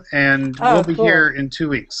to, and we'll be here in 2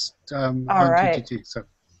 weeks on TTT. So,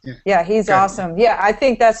 yeah, he's awesome. Yeah, I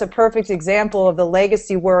think that's a perfect example of the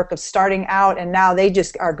legacy work of starting out, and now they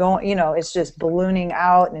just are going. It's just ballooning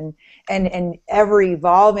out and ever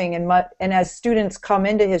evolving. And as students come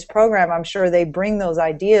into his program, I'm sure they bring those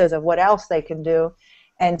ideas of what else they can do.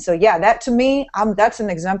 And so, yeah, that to me, that's an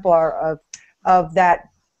exemplar of that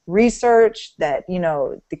research, that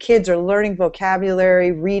the kids are learning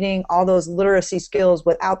vocabulary, reading, all those literacy skills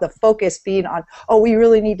without the focus being on, oh, we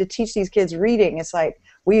really need to teach these kids reading. It's like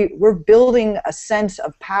we're building a sense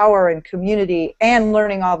of power and community and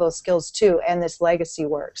learning all those skills too, and this legacy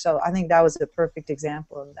work. So I think that was a perfect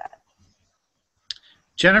example of that.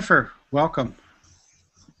 Jennifer, welcome.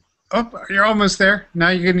 Oh, you're almost there. Now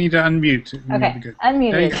you're going to need to unmute. Okay,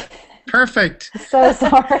 unmuted. Perfect. So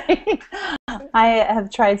sorry. I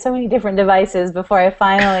have tried so many different devices before I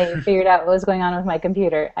finally figured out what was going on with my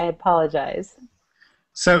computer. I apologize.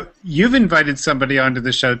 So you've invited somebody onto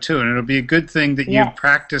the show too, and it'll be a good thing that you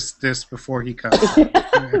practiced this before he comes.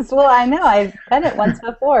 Well, I know. I've done it once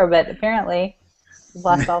before, but apparently I've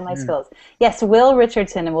lost all my skills. Yes, Will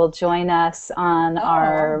Richardson will join us on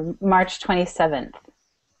our March 27th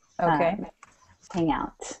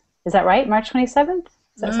hangout. Is that right? March 27th?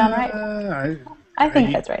 Does that sound right? I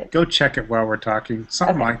think that's right. Go check it while we're talking.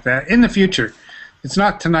 Something like that. In the future. It's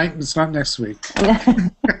not tonight. It's not next week.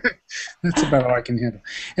 That's about all I can handle.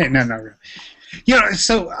 Hey, no, really.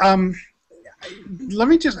 So let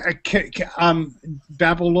me just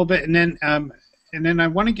babble a little bit, and then I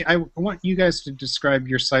want you guys to describe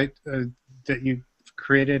your site that you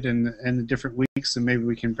created and the different weeks, and maybe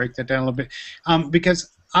we can break that down a little bit,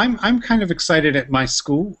 because I'm kind of excited at my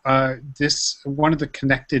school. This one of the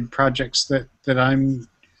connected projects that I'm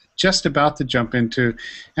just about to jump into,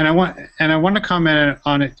 and I want to comment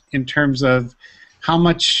on it in terms of how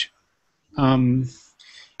much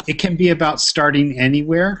it can be about starting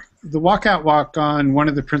anywhere. The Walk Out, Walk On, one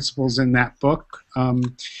of the principles in that book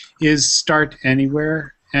is start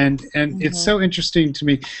anywhere. And it's so interesting to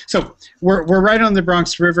me. So we're right on the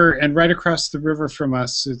Bronx River, and right across the river from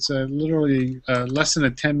us, it's literally less than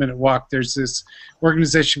a 10-minute walk. There's this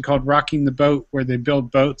organization called Rocking the Boat where they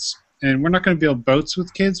build boats. And we're not going to build boats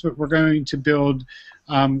with kids, but we're going to build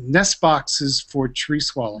nest boxes for tree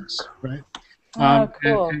swallows, right?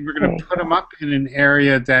 Cool. And we're going to put them up in an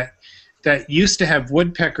area that used to have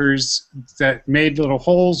woodpeckers that made little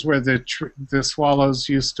holes where the swallows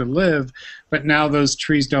used to live, but now those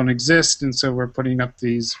trees don't exist, and so we're putting up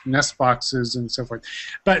these nest boxes and so forth.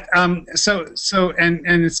 But and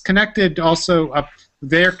it's connected also up.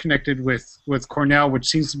 They're connected with Cornell, which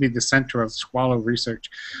seems to be the center of swallow research.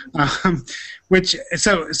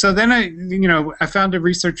 So then I found a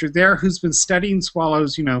researcher there who's been studying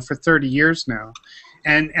swallows for 30 years now.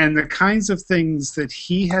 And the kinds of things that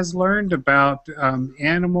he has learned about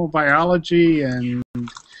animal biology, and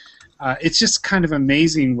it's just kind of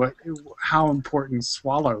amazing how important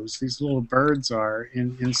swallows, these little birds, are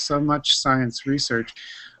in so much science research.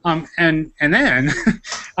 And then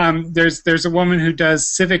there's a woman who does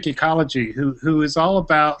civic ecology who is all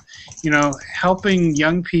about helping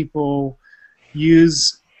young people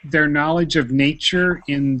use their knowledge of nature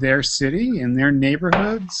in their city, in their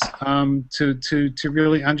neighborhoods, to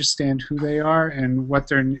really understand who they are and what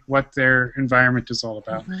their environment is all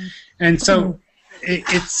about. And so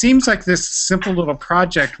it seems like this simple little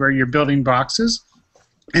project where you're building boxes,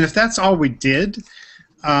 and if that's all we did,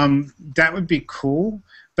 that would be cool.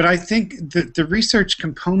 But I think that the research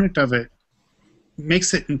component of it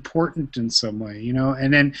makes it important in some way,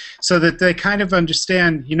 and then so that they kind of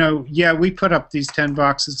understand, yeah, we put up these 10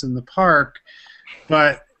 boxes in the park,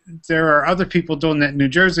 but there are other people doing that in New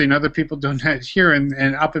Jersey and other people doing that here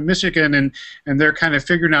and up in Michigan, and they're kind of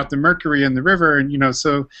figuring out the mercury in the river, and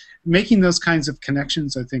so making those kinds of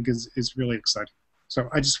connections, I think, is really exciting. So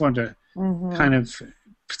I just wanted to kind of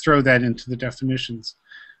throw that into the definitions.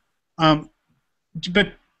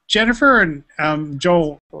 But Jennifer and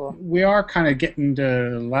Joel, we are kind of getting to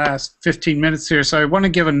the last 15 minutes here, so I want to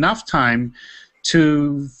give enough time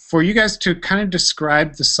for you guys to kind of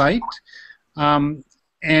describe the site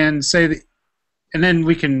and say that, and then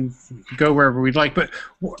we can go wherever we'd like. But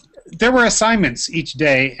there were assignments each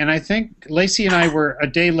day, and I think Lacey and I were a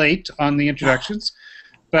day late on the introductions,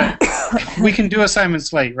 but we can do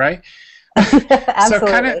assignments late, right?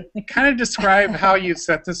 Absolutely. So kind of describe how you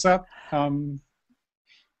set this up.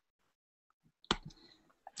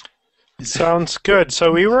 Sounds good.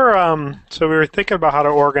 So we were thinking about how to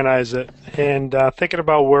organize it, and thinking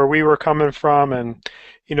about where we were coming from, and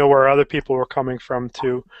where other people were coming from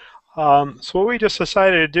too. So what we just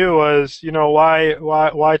decided to do was,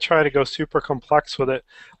 why try to go super complex with it?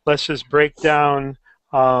 Let's just break it down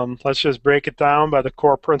by the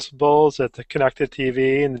core principles that the connected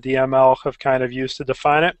TV and the DML have kind of used to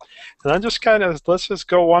define it, and then let's just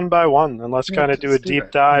go one by one, and let's kind of do a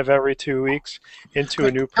deep dive every 2 weeks into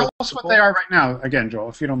a new principle. Tell us what they are right now, again, Joel,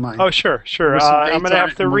 if you don't mind. Oh, sure. I'm going to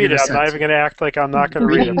have to read it. I'm not even going to act like I'm not going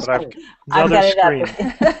to read it, but I've another screen.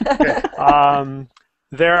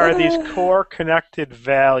 There are these core connected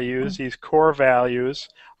values, these core values.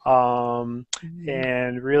 And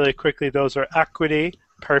really quickly, those are equity,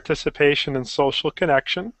 participation, and social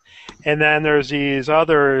connection. And then there's these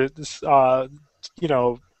other,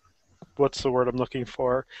 what's the word I'm looking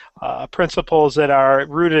for? Principles that are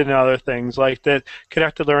rooted in other things, like that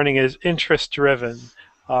connected learning is interest-driven,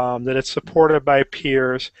 that it's supported by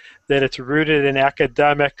peers, that it's rooted in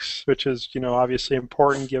academics, which is obviously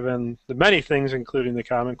important given the many things, including the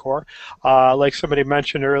Common Core. Like somebody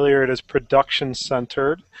mentioned earlier, it is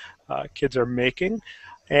production-centered. Kids are making.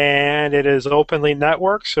 And it is openly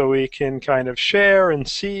networked, so we can kind of share and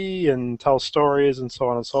see and tell stories and so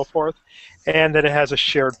on and so forth. And that it has a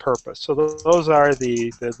shared purpose. So those are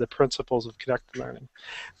the principles of connected learning.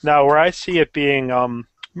 Now, where I see it being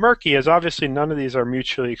murky is obviously none of these are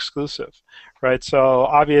mutually exclusive, right? So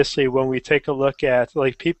obviously when we take a look at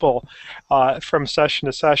people from session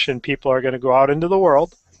to session, people are going to go out into the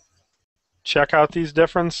world, check out these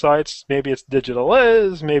different sites. Maybe it's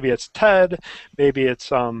DigitalIs, maybe it's TED, maybe it's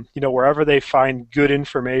wherever they find good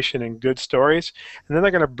information and good stories, and then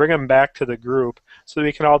they're going to bring them back to the group so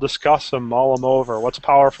we can all discuss them, mull them over. What's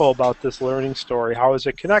powerful about this learning story? How is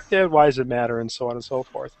it connected? Why does it matter? And so on and so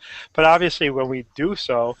forth. But obviously when we do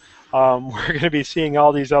so, we're going to be seeing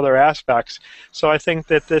all these other aspects. So I think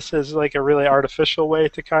that this is like a really artificial way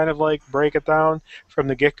to kind of like break it down from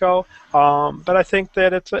the get-go. But I think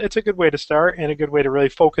that it's a good way to start and a good way to really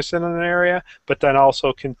focus in on an area, but then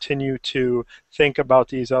also continue to think about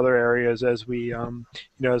these other areas as we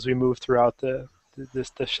as we move throughout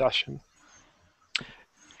this session.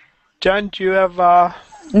 Jen, do you have?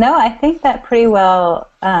 No, I think that pretty well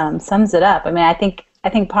sums it up. I mean, I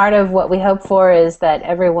think part of what we hope for is that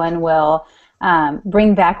everyone will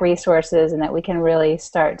bring back resources, and that we can really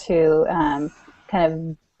start to kind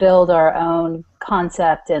of build our own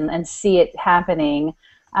concept and see it happening.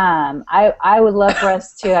 I would love for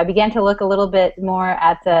us to. I began to look a little bit more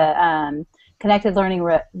at the Connected Learning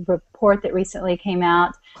report that recently came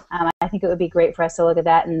out. I think it would be great for us to look at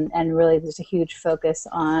that, and really there's a huge focus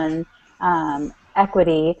on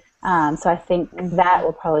equity. So I think that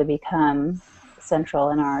will probably become central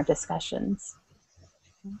in our discussions.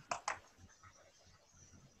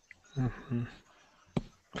 Mm-hmm.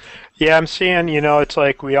 Yeah, I'm seeing, it's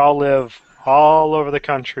like we all live all over the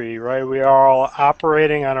country, right? We are all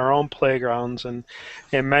operating on our own playgrounds, and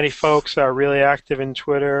many folks are really active in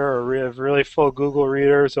Twitter, or have really full Google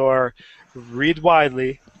readers, or read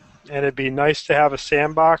widely. And it'd be nice to have a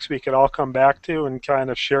sandbox we could all come back to and kind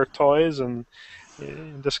of share toys and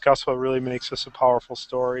discuss what really makes this a powerful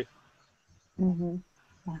story. Mm-hmm.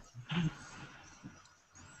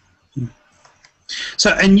 Yeah.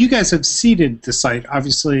 So, and you guys have seeded the site.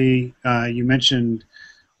 Obviously, you mentioned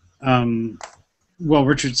Will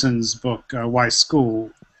Richardson's book, Why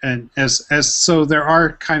School, and so there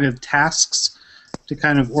are kind of tasks to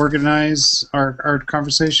kind of organize our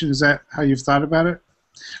conversation. Is that how you've thought about it?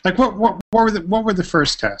 Like, what were the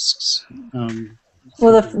first tasks?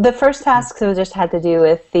 Well, the first tasks just had to do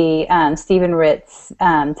with the Stephen Ritz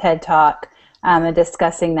TED Talk and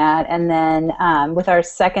discussing that, and then with our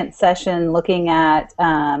second session looking at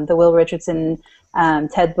the Will Richardson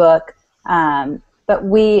TED book. But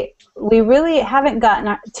we really haven't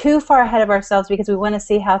gotten too far ahead of ourselves, because we want to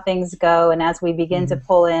see how things go, and as we begin to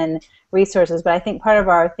pull in resources. But I think part of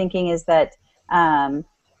our thinking is that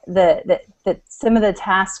that some of the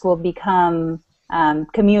tasks will become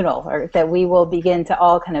communal, or that we will begin to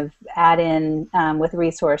all kind of add in with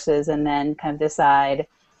resources, and then kind of decide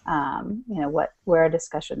where our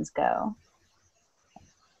discussions go.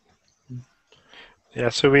 Yeah,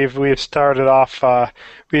 so we've started off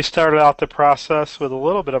the process with a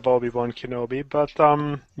little bit of Obi-Wan Kenobi, but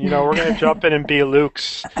we're going to jump in and be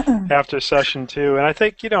Luke's after session 2. And I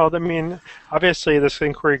think obviously this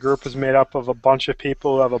inquiry group is made up of a bunch of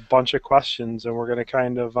people who have a bunch of questions, and we're going to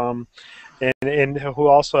kind of and who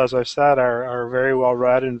also, as I've said, are very well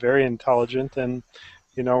read and very intelligent, and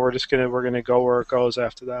we're going to go where it goes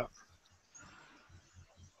after that.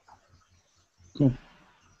 Cool.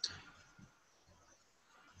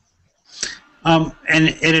 And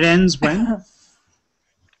it ends when?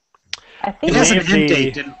 I think it has an end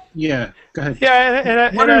date. Yeah, go ahead. Yeah,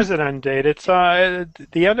 it has an end date. It's the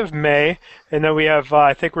end of May, and then we have.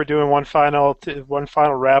 I think we're doing one final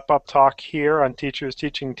wrap-up talk here on Teachers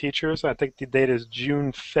Teaching Teachers. I think the date is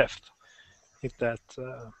June 5th. I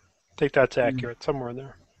think that's accurate, somewhere in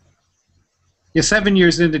there. Yeah, 7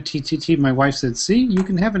 years into TTT, my wife said, "See, you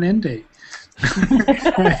can have an end date."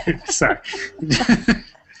 Sorry.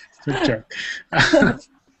 Good joke.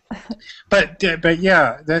 But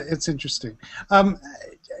yeah, it's interesting.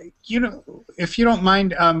 If you don't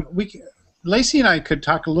mind, Lacey and I could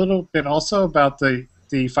talk a little bit also about the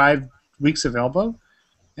 5 weeks of Elbow,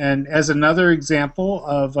 and as another example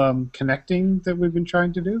of connecting that we've been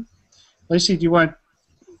trying to do. Lacey, do you want to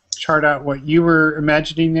chart out what you were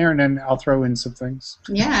imagining there, and then I'll throw in some things?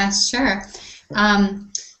 Yeah, sure.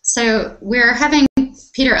 So we're having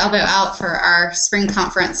Peter Elbow out for our spring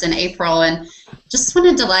conference in April, and just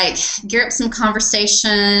wanted to gear up some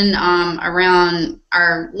conversation around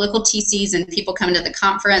our local TCs and people coming to the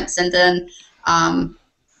conference. And then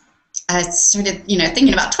I started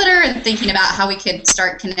thinking about Twitter and thinking about how we could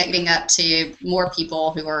start connecting up to more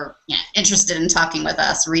people who are interested in talking with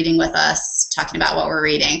us, reading with us, talking about what we're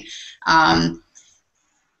reading.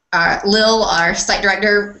 Lil, our site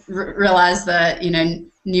director, realized that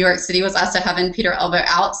New York City was also having Peter Elbow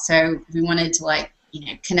out, so we wanted to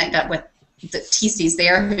connect up with the TCs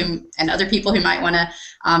there and other people who might want to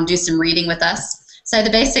do some reading with us. So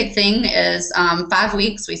the basic thing is 5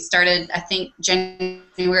 weeks. We started, I think,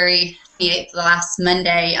 January 28th, the last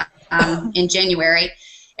Monday in January.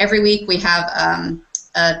 Every week we have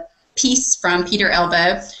a piece from Peter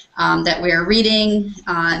Elbow that we're reading.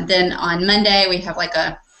 Then on Monday we have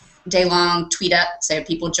a day-long tweet up, so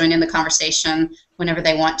people join in the conversation whenever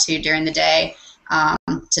they want to during the day.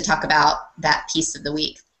 to talk about that piece of the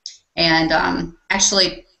week. And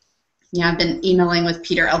actually, I've been emailing with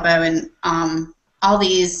Peter Elbow, and all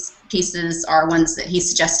these pieces are ones that he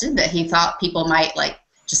suggested that he thought people might like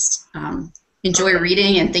just enjoy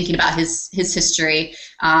reading and thinking about his history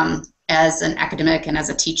as an academic and as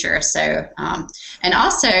a teacher. So, and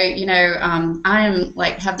also, I am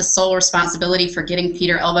have the sole responsibility for getting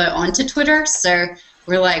Peter Elbow onto Twitter. So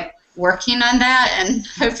we're working on that and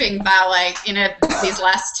hoping by these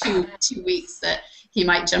last two weeks that he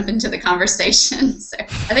might jump into the conversation. So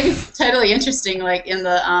I think it's totally interesting. In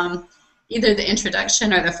the either the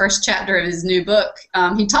introduction or the first chapter of his new book,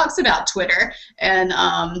 he talks about Twitter, and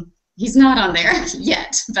he's not on there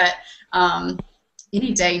yet, but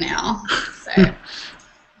any day now. So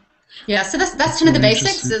yeah, so that's kind of the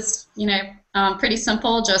basics. It's pretty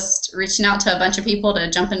simple, just reaching out to a bunch of people to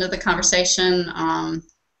jump into the conversation.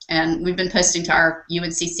 And we've been posting to our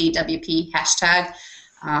UNCCWP hashtag.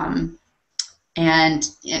 And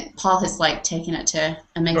Paul has taken it to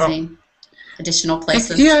amazing additional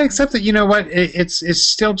places. Yeah, except that it's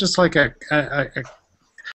still just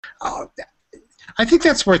I think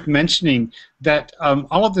that's worth mentioning, that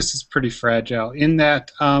all of this is pretty fragile in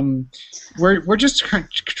that we're just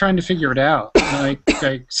trying to figure it out.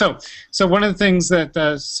 So one of the things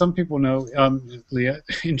that some people know, Leah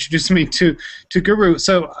introduced me to Guru.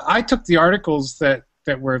 So I took the articles that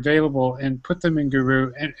were available and put them in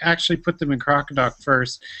Guru, and actually put them in Crocodoc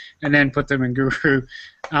first, and then put them in Guru.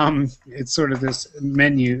 It's sort of this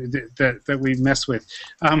menu that we mess with.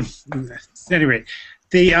 Anyway,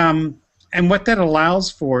 and what that allows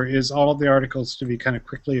for is all of the articles to be kind of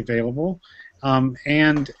quickly available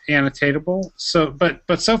and annotatable. So,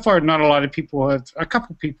 but so far, not a lot of people have. A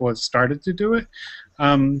couple people have started to do it,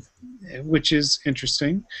 which is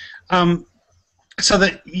interesting. So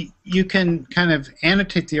that you can kind of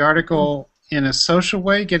annotate the article in a social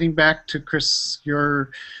way. Getting back to Chris,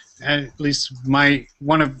 at least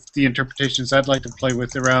one of the interpretations I'd like to play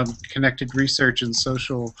with around connected research and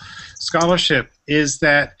social scholarship is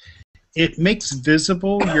that it makes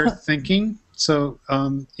visible your thinking. So,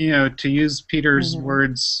 to use Peter's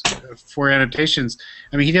words for annotations,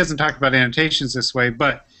 I mean, he doesn't talk about annotations this way,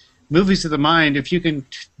 but movies of the mind, if you can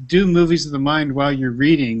do movies of the mind while you're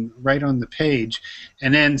reading right on the page,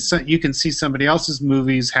 and then you can see somebody else's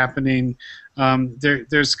movies happening,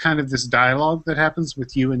 there's kind of this dialogue that happens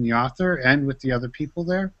with you and the author and with the other people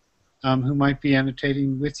there who might be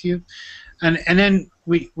annotating with you. And then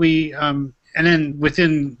and then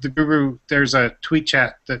within the Guru, there's a tweet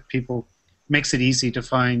chat that makes it easy to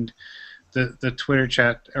find the Twitter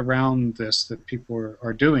chat around this that people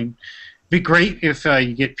are doing. Be great if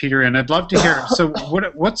you get Peter in. I'd love to hear. So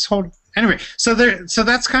anyway? So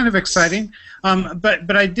that's kind of exciting.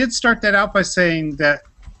 But I did start that out by saying that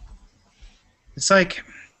it's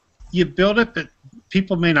you build it, but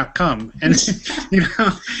people may not come, and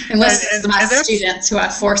unless it's my students who are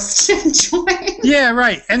forced to join. Yeah,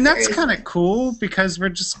 right. And that's kind of cool because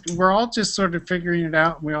we're all just sort of figuring it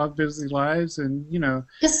out, and we all have busy lives, and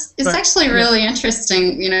It's actually really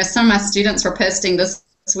interesting. Some of my students were posting this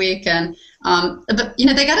week, and but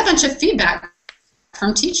they got a bunch of feedback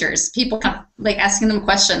from teachers, people kind of asking them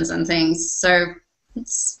questions and things. So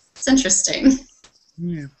it's interesting.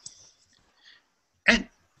 Yeah. And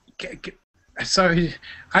sorry,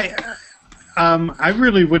 I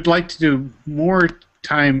really would like to do more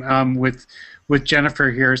time with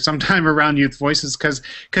Jennifer here sometime around Youth Voices,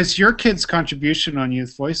 because your kids' contribution on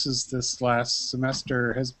Youth Voices this last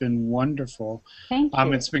semester has been wonderful. Thank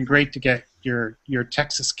you. It's been great to get your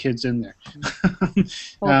Texas kids in there.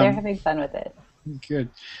 Well, they're having fun with it. Good.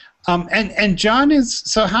 And John is,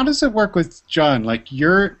 so how does it work with John?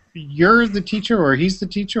 You're the teacher, or he's the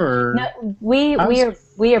teacher, or no, we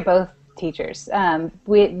are both teachers.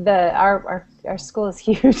 Our school is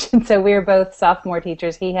huge, and so we are both sophomore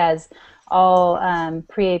teachers. He has all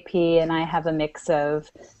pre-AP, and I have a mix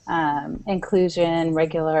of inclusion,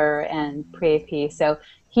 regular, and pre-AP. So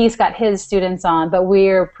he's got his students on, but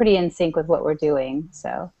we're pretty in sync with what we're doing.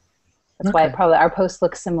 So that's why probably our posts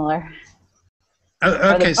look similar.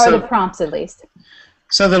 Okay, or the prompts at least.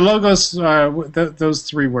 So the logos, those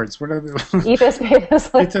three words. What are they? Ethos,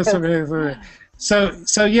 pathos, logos.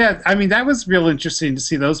 So yeah, I mean, that was real interesting to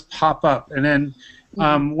see those pop up. And then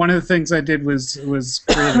one of the things I did was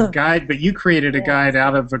create a guide, but you created a guide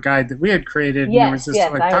out of a guide that we had created. And there was this,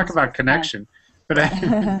 talk about connection. But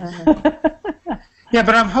yeah,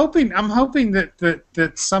 but I'm hoping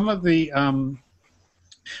that some of the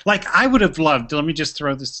I would have loved, let me just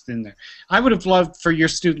throw this in there, I would have loved for your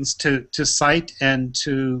students to cite and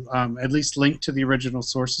to at least link to the original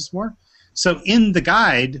sources more. So in the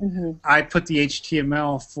guide, Mm-hmm. I put the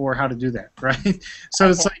HTML for how to do that, right? So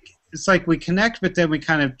Okay. it's like we connect, but then we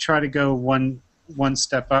kind of try to go one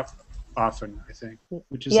step up often, I think,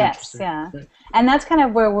 which is Yes, interesting. yeah. But, And that's kind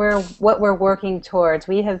of where what we're working towards.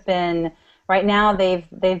 We have been right now. They've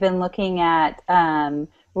been looking at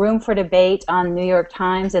room for debate on New York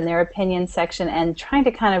Times and their opinion section, and trying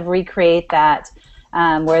to kind of recreate that,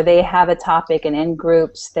 where they have a topic and in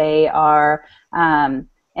groups they are,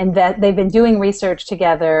 and that they've been doing research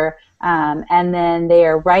together, and then they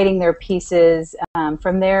are writing their pieces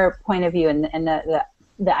from their point of view. And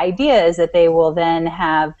the idea is that they will then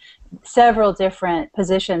have several different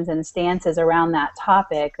positions and stances around that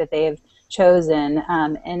topic that they've chosen,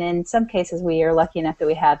 and in some cases we are lucky enough that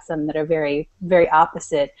we have some that are very, very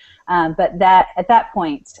opposite, but that at that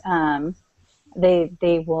point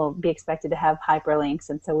they will be expected to have hyperlinks,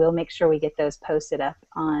 and so we'll make sure we get those posted up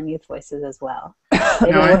on Youth Voices as well.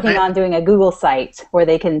 They've been working on doing a Google site where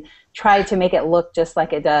they can try to make it look just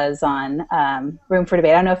like it does on Room for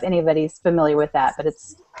Debate. I don't know if anybody's familiar with that, but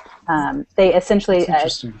it's they essentially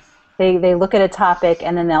they look at a topic,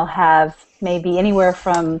 and then they'll have maybe anywhere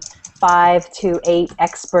from 5 to 8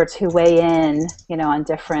 experts who weigh in, on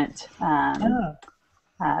different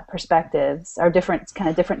perspectives, or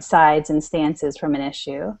different sides and stances from an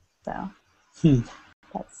issue. So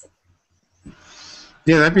that's.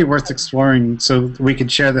 Yeah, that'd be worth exploring. So we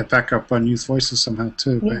could share that back up on Youth Voices somehow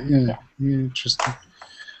too. Yeah, But yeah, interesting.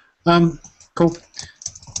 Cool.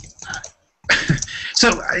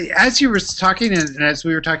 So as you were talking, and as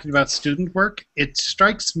we were talking about student work, it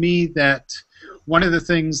strikes me that one of the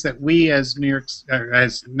things that we as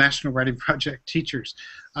as National Writing Project teachers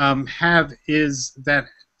have is that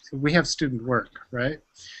we have student work, right?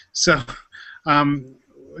 So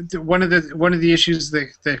one of the issues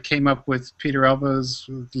that came up with Peter Elbow's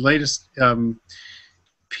latest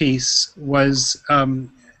piece was,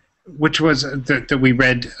 which was that we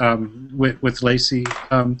read with Lacey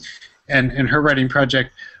and her writing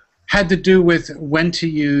project, had to do with when to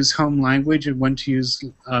use home language and when to use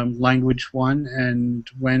language one, and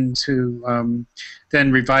when to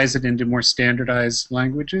then revise it into more standardized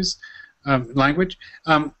language.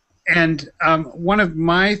 And one of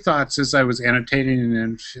my thoughts as I was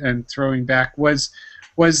annotating and throwing back was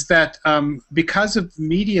that because of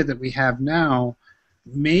media that we have now,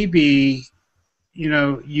 maybe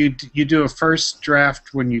you do a first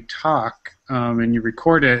draft when you talk, and you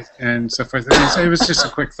record it and so forth. And so it was just a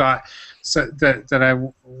quick thought that I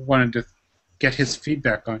wanted to get his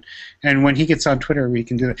feedback on. And when he gets on Twitter, we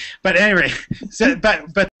can do that. But anyway,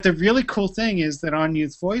 but the really cool thing is that on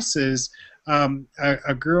Youth Voices,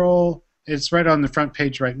 a girl, it's right on the front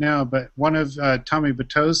page right now, but one of Tommy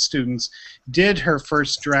Bateau's students did her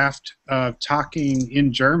first draft talking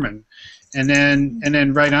in German. And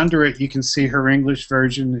then right under it, you can see her English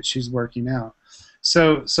version that she's working out.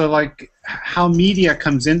 So like how media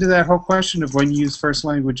comes into that whole question of when you use first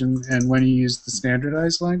language and when you use the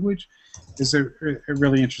standardized language is a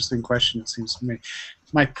really interesting question, it seems to me.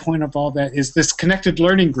 My point of all that is this connected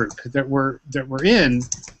learning group that we're in.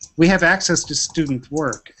 We have access to student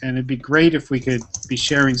work, and it'd be great if we could be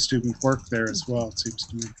sharing student work there as well. It seems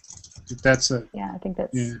to me. That's a I think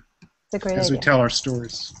that's a great idea. As we tell our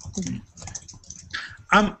stories.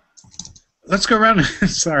 Let's go around.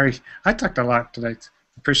 Sorry, I talked a lot tonight.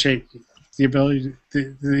 Appreciate the ability,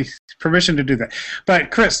 the permission to do that.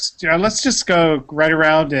 But Chris, let's just go right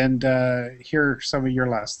around and hear some of your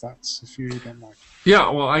last thoughts, if you don't mind. Yeah,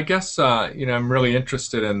 well, I guess I'm really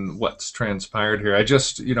interested in what's transpired here. I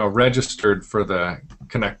just registered for the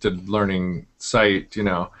Connected Learning site,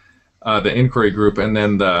 the inquiry group, and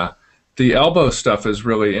then the Elbow stuff is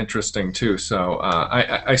really interesting too. So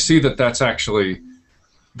I see that's actually,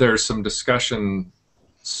 there's some discussion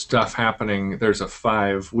stuff happening. There's a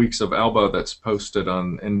 5 weeks of Elbow that's posted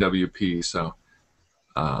on NWP. So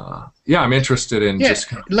I'm interested in just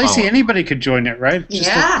kind of Lacey, anybody could join it, right?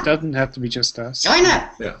 It doesn't have to be just us. Join it.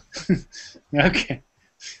 Yeah. Okay.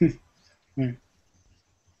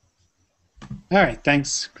 All right.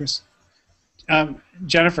 Thanks, Chris.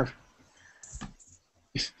 Jennifer.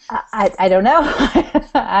 I don't know.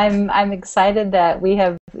 I'm excited that we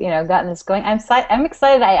have gotten this going. I'm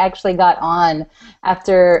excited I actually got on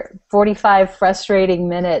after 45 frustrating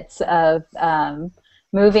minutes of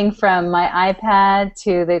moving from my iPad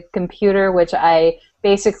to the computer, which I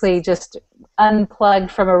basically just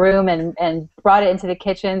unplugged from a room and brought it into the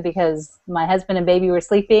kitchen because my husband and baby were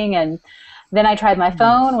sleeping, and then I tried my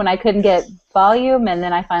phone when I couldn't get volume, and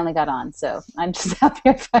then I finally got on. So I'm just happy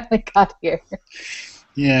I finally got here.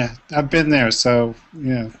 Yeah, I've been there, so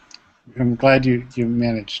I'm glad you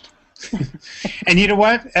managed. And you know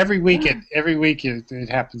what? Every week it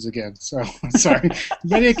happens again. So sorry,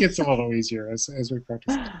 but it gets a little easier as we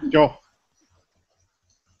practice. Joel.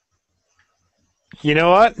 You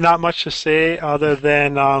know what? Not much to say other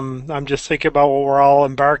than I'm just thinking about what we're all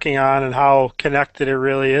embarking on and how connected it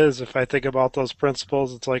really is. If I think about those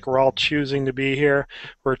principles, it's like we're all choosing to be here.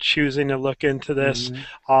 We're choosing to look into this.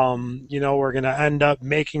 You know, we're going to end up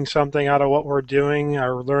making something out of what we're doing.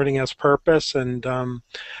 Our learning has purpose. And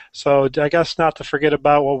so I guess not to forget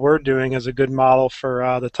about what we're doing as a good model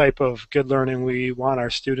for the type of good learning we want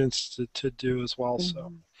our students to do as well.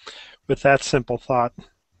 So with that simple thought,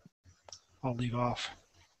 I'll leave off.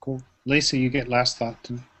 Cool. Lisa, you get last thought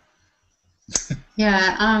tonight.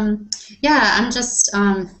 Yeah, I'm just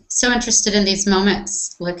so interested in these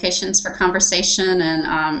moments, locations for conversation,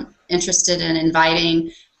 and interested in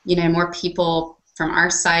inviting, you know, more people from our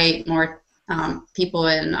site, more people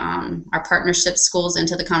in our partnership schools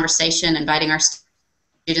into the conversation, inviting our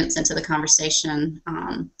students into the conversation.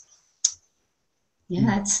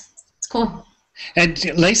 Yeah, it's cool.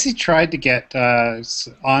 And Lacey tried to get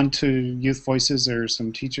onto Youth Voices or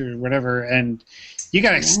some teacher or whatever, and you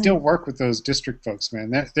got to still work with those district folks,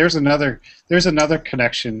 man. There's another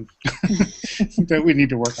connection that we need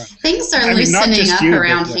to work on. Things are loosening up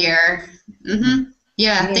around here.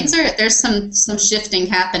 Yeah, things are. There's some shifting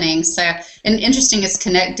happening. So, and interesting, it's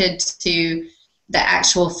connected to the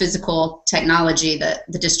actual physical technology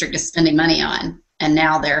that the district is spending money on, and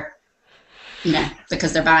now they're, you know,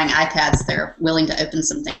 because they're buying iPads, they're willing to open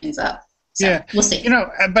some things up. So yeah, we'll see. You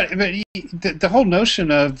know, but the whole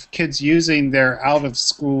notion of kids using their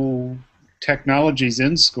out-of-school technologies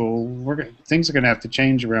in school, things are going to have to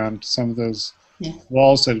change around some of those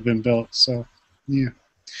walls that have been built. So, yeah,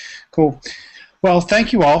 cool. Well,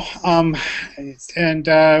 thank you all, and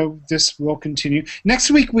this will continue.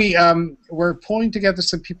 Next week, we're pulling together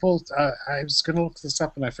some people. I was going to look this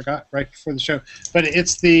up, and I forgot right before the show. But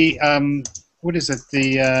it's the what is it?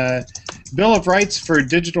 The Bill of Rights for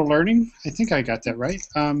Digital Learning. I think I got that right.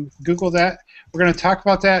 Google that. We're going to talk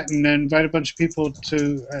about that and invite a bunch of people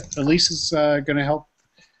to. Elise is going to help,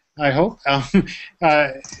 I hope,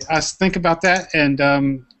 us think about that,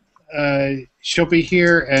 and she'll be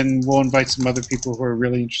here, and we'll invite some other people who are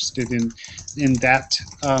really interested in that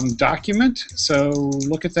document. So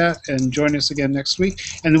look at that and join us again next week.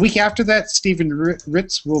 And the week after that, Stephen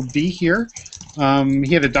Ritz will be here.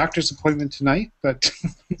 He had a doctor's appointment tonight, but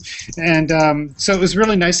and so it was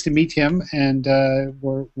really nice to meet him, and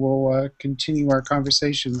we'll continue our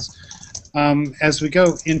conversations as we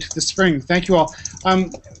go into the spring. Thank you all.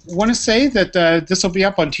 Want to say that this will be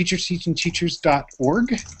up on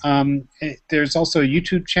teachersteachingteachers.org. There's also a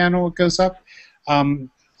YouTube channel that goes up on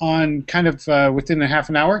kind of within a half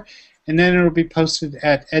an hour, and then it'll be posted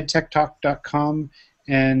at edtechtalk.com,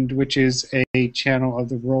 and which is a channel of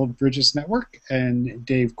the World Bridges Network, and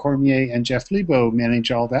Dave Cormier and Jeff Lebo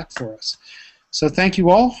manage all that for us. So thank you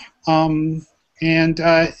all, and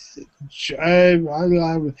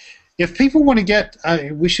if people want to get,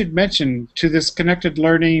 we should mention to this Connected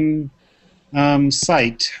Learning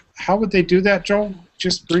site, how would they do that, Joel?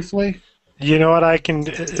 Just briefly. You know what I can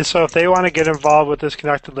do? So if they want to get involved with this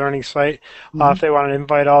Connected Learning site, if they want to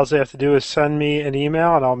invite, all they have to do is send me an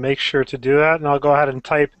email, and I'll make sure to do that. And I'll go ahead and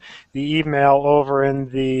type the email over in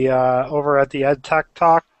the over at the EdTech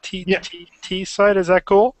Talk TTT site. Is that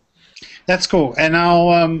cool? That's cool, and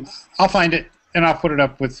I'll find it and I'll put it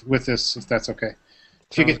up with this if that's okay.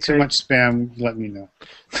 If you get too much spam, let me know.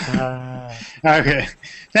 Okay.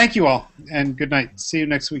 Thank you all, and good night. See you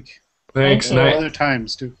next week. Thanks. Other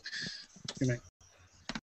times, too. Good night.